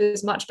draft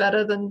is much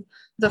better than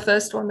the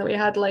first one that we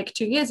had like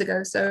 2 years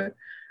ago. So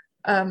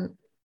um,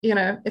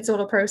 it's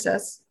all a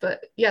process.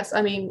 But yes,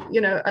 I mean,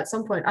 at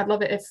some point I'd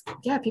love it if,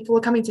 yeah, people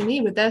were coming to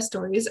me with their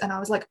stories and I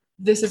was like,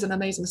 this is an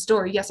amazing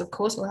story. Yes, of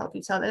course we'll help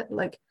you tell it.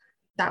 Like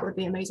that would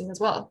be amazing as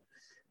well.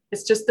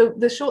 It's just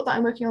the short that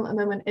I'm working on at the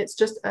moment. It's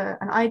just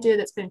an idea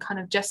that's been kind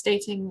of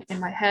gestating in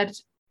my head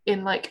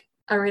in like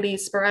a really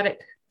sporadic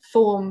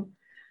form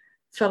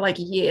for like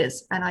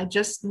years, and I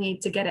just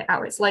need to get it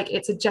out. It's like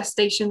it's a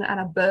gestation and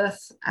a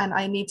birth, and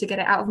I need to get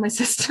it out of my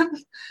system,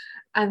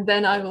 and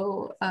then I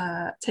will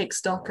take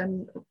stock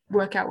and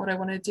work out what I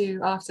want to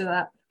do after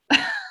that.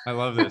 I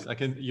love this.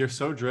 You're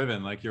so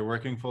driven, like you're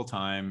working full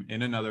time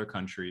in another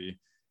country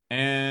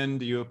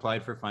and you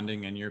applied for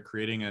funding and you're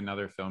creating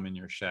another film in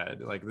your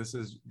shed. Like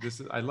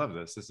I love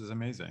this. This is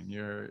amazing.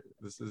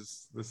 This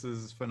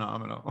is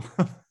phenomenal.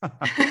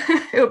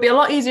 It would be a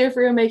lot easier if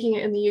we were making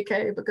it in the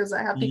UK because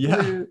I have people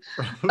Yeah. who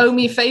owe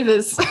me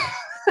favors.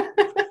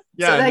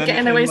 Yeah. So they're And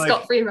getting then away like,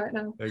 scot-free right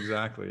now.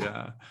 exactly.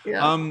 Yeah.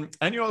 Yeah.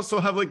 And you also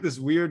have like this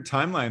weird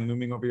timeline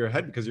looming over your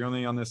head because you're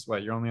only on this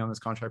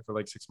contract for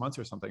like 6 months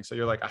or something. So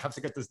you're like, I have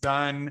to get this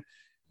done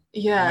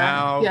Yeah.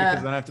 now because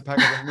Yeah. then I have to pack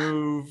up and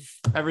move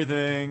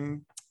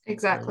everything.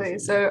 Exactly.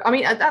 Crazy. So, I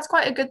mean, that's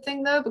quite a good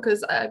thing though,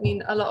 because I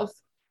mean, a lot of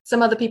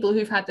some other people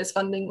who've had this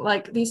funding,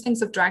 like these things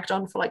have dragged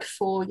on for like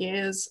 4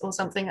 years or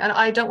something. And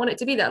I don't want it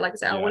to be that. Like I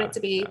said, I want it Yeah. to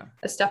be Yeah.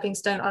 a stepping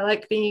stone. I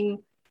like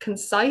being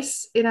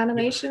concise in Yeah.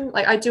 animation.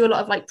 Like I do a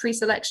lot of like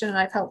pre-selection, and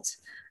I've helped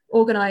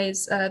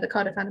organize the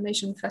Cardiff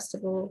Animation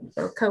Festival,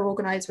 or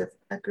co-organize with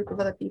a group of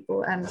other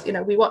people. And,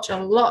 we watch a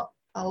lot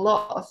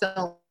of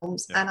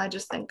films, Yeah. and I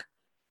just think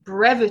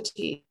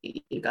brevity,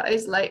 you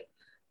guys, like,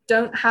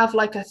 don't have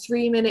like a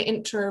 3-minute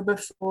intro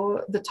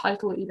before the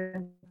title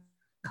even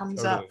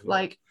comes Totally. up.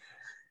 Like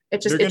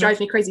it You're drives gonna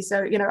me crazy. So,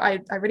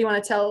 I really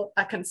want to tell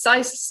a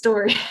concise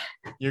story.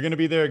 you're gonna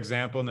be their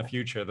example in the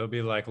future. They'll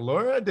be like,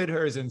 Laura did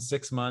hers in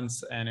 6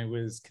 months and it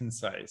was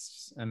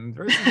concise. And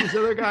versus these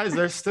other guys,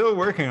 they're still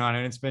working on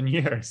it. It's been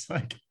years.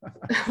 Like,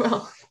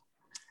 Well,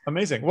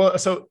 Amazing. Well,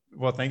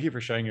 thank you for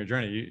sharing your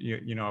journey.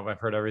 You know, I've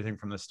heard everything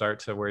from the start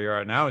to where you're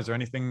at now. Is there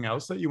anything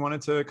else that you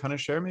wanted to kind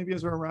of share maybe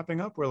as we're wrapping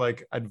up, or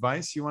like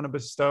advice you want to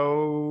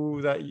bestow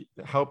that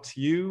helped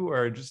you,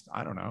 or just,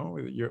 I don't know,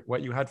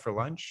 what you had for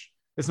lunch?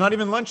 It's not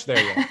even lunch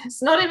there yet.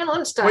 It's not even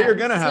lunchtime. What you're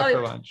going to have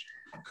for lunch?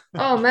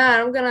 Oh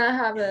man, I'm going to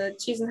have a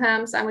cheese and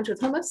ham sandwich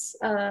with hummus.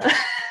 I'm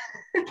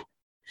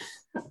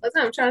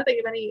trying to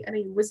think of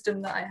any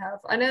wisdom that I have.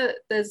 I know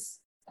there's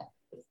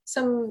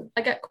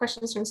I get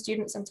questions from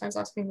students sometimes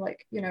asking,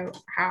 like, you know,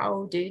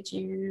 how did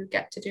you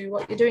get to do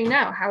what you're doing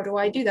now? How do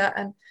I do that?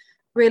 And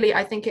really,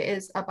 I think it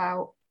is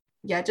about,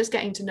 just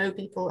getting to know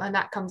people. And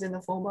that comes in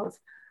the form of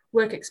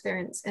work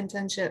experience,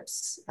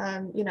 internships,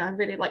 you know, and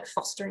really like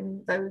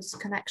fostering those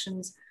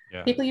connections.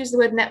 Yeah. People use the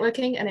word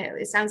networking and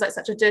it sounds like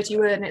such a dirty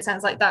word, and it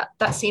sounds like that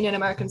scene in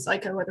American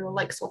Psycho where they're all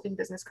like swapping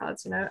business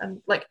cards, you know, and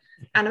like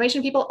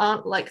animation people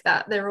aren't like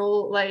that. They're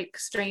all like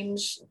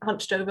strange,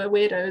 hunched over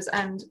weirdos,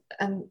 and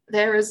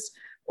they're as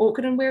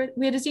awkward and weird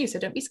as you. So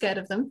don't be scared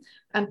of them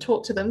and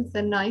talk to them.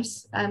 They're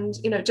nice, and,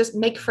 you know, just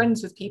make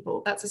friends with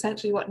people. That's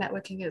essentially what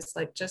networking is,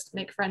 like, just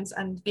make friends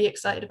and be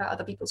excited about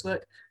other people's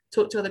work.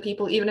 Talk to other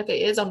people, even if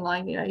it is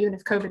online, you know, even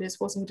if COVID is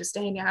forcing you to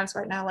stay in your house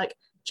right now, like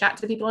chat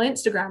to people on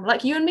Instagram,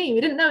 like you and me. We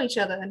didn't know each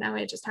other and now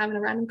we're just having a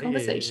random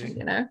conversation,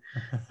 you know.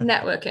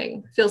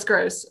 Networking feels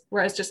gross,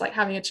 whereas just like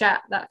having a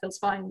chat, that feels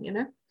fine, you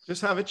know.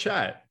 Just have a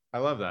chat. I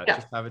love that.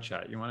 Just have a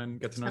chat. You want to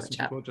get to know some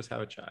people, just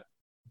have a chat.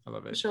 I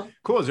love it. Sure.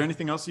 Cool. Is there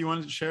anything else you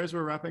wanted to share as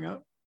we're wrapping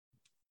up?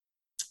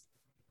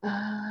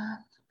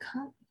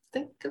 Can't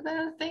think of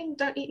anything.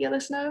 Don't eat yellow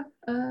snow.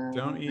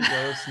 Don't eat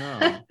yellow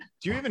snow.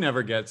 Do you even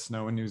ever get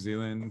snow in New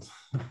Zealand?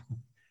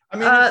 I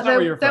mean, it's not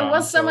where you're from, there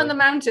was some in the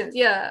mountains.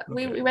 Yeah,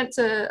 okay. we went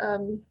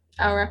to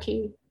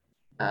Aoraki,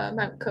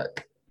 Mount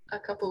Cook, a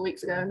couple of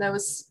weeks ago, and there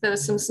was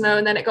some snow,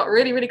 and then it got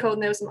really, really cold,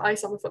 and there was some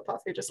ice on the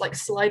footpath. We were just like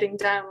sliding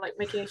down, like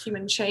making a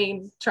human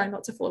chain, trying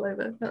not to fall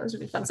over. That was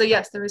really fun. So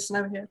yes, there is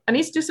snow here. I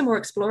need to do some more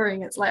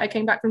exploring. It's like I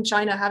came back from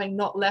China having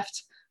not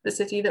left the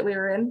city that we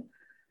were in.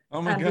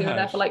 Oh my god! We were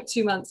there for like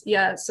 2 months.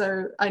 Yeah,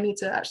 so I need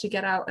to actually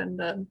get out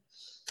and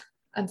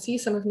see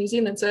some of New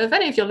Zealand. So if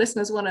any of your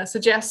listeners want to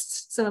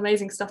suggest some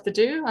amazing stuff to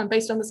do, I'm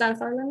based on the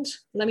South Island,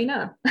 let me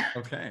know.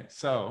 Okay,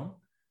 so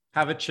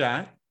have a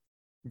chat,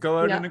 go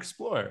out and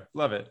explore.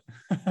 Love it.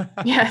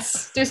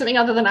 Yes, do something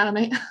other than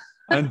animate.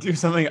 And do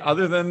something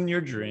other than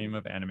your dream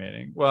of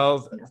animating.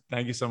 Well,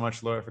 thank you so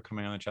much, Laura, for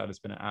coming on the chat. It's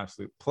been an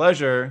absolute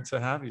pleasure to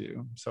have you.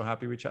 I'm so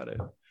happy we chatted.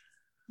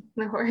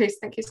 No worries.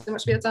 Thank you so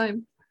much for your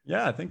time.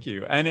 Yeah, thank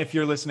you. And if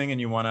you're listening and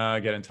you want to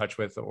get in touch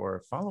with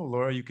or follow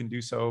Laura, you can do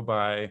so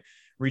by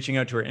reaching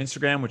out to her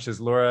Instagram, which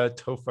is Laura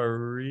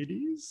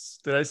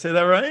Tofarides. Did I say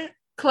that right?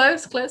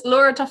 Close.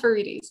 Laura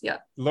Tofarides. Yeah.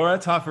 Laura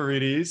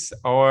Tofarides,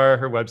 or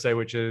her website,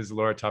 which is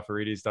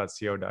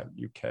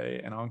lauratofarides.co.uk.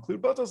 And I'll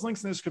include both those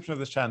links in the description of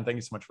this chat. And thank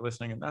you so much for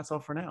listening. And that's all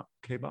for now.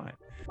 Okay, bye.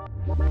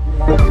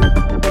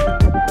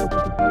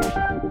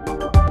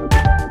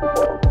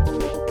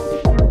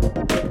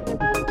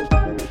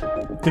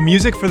 The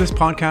music for this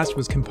podcast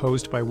was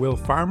composed by Will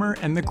Farmer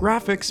and the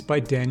graphics by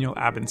Daniel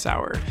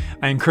Abensauer.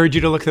 I encourage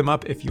you to look them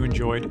up if you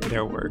enjoyed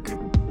their work.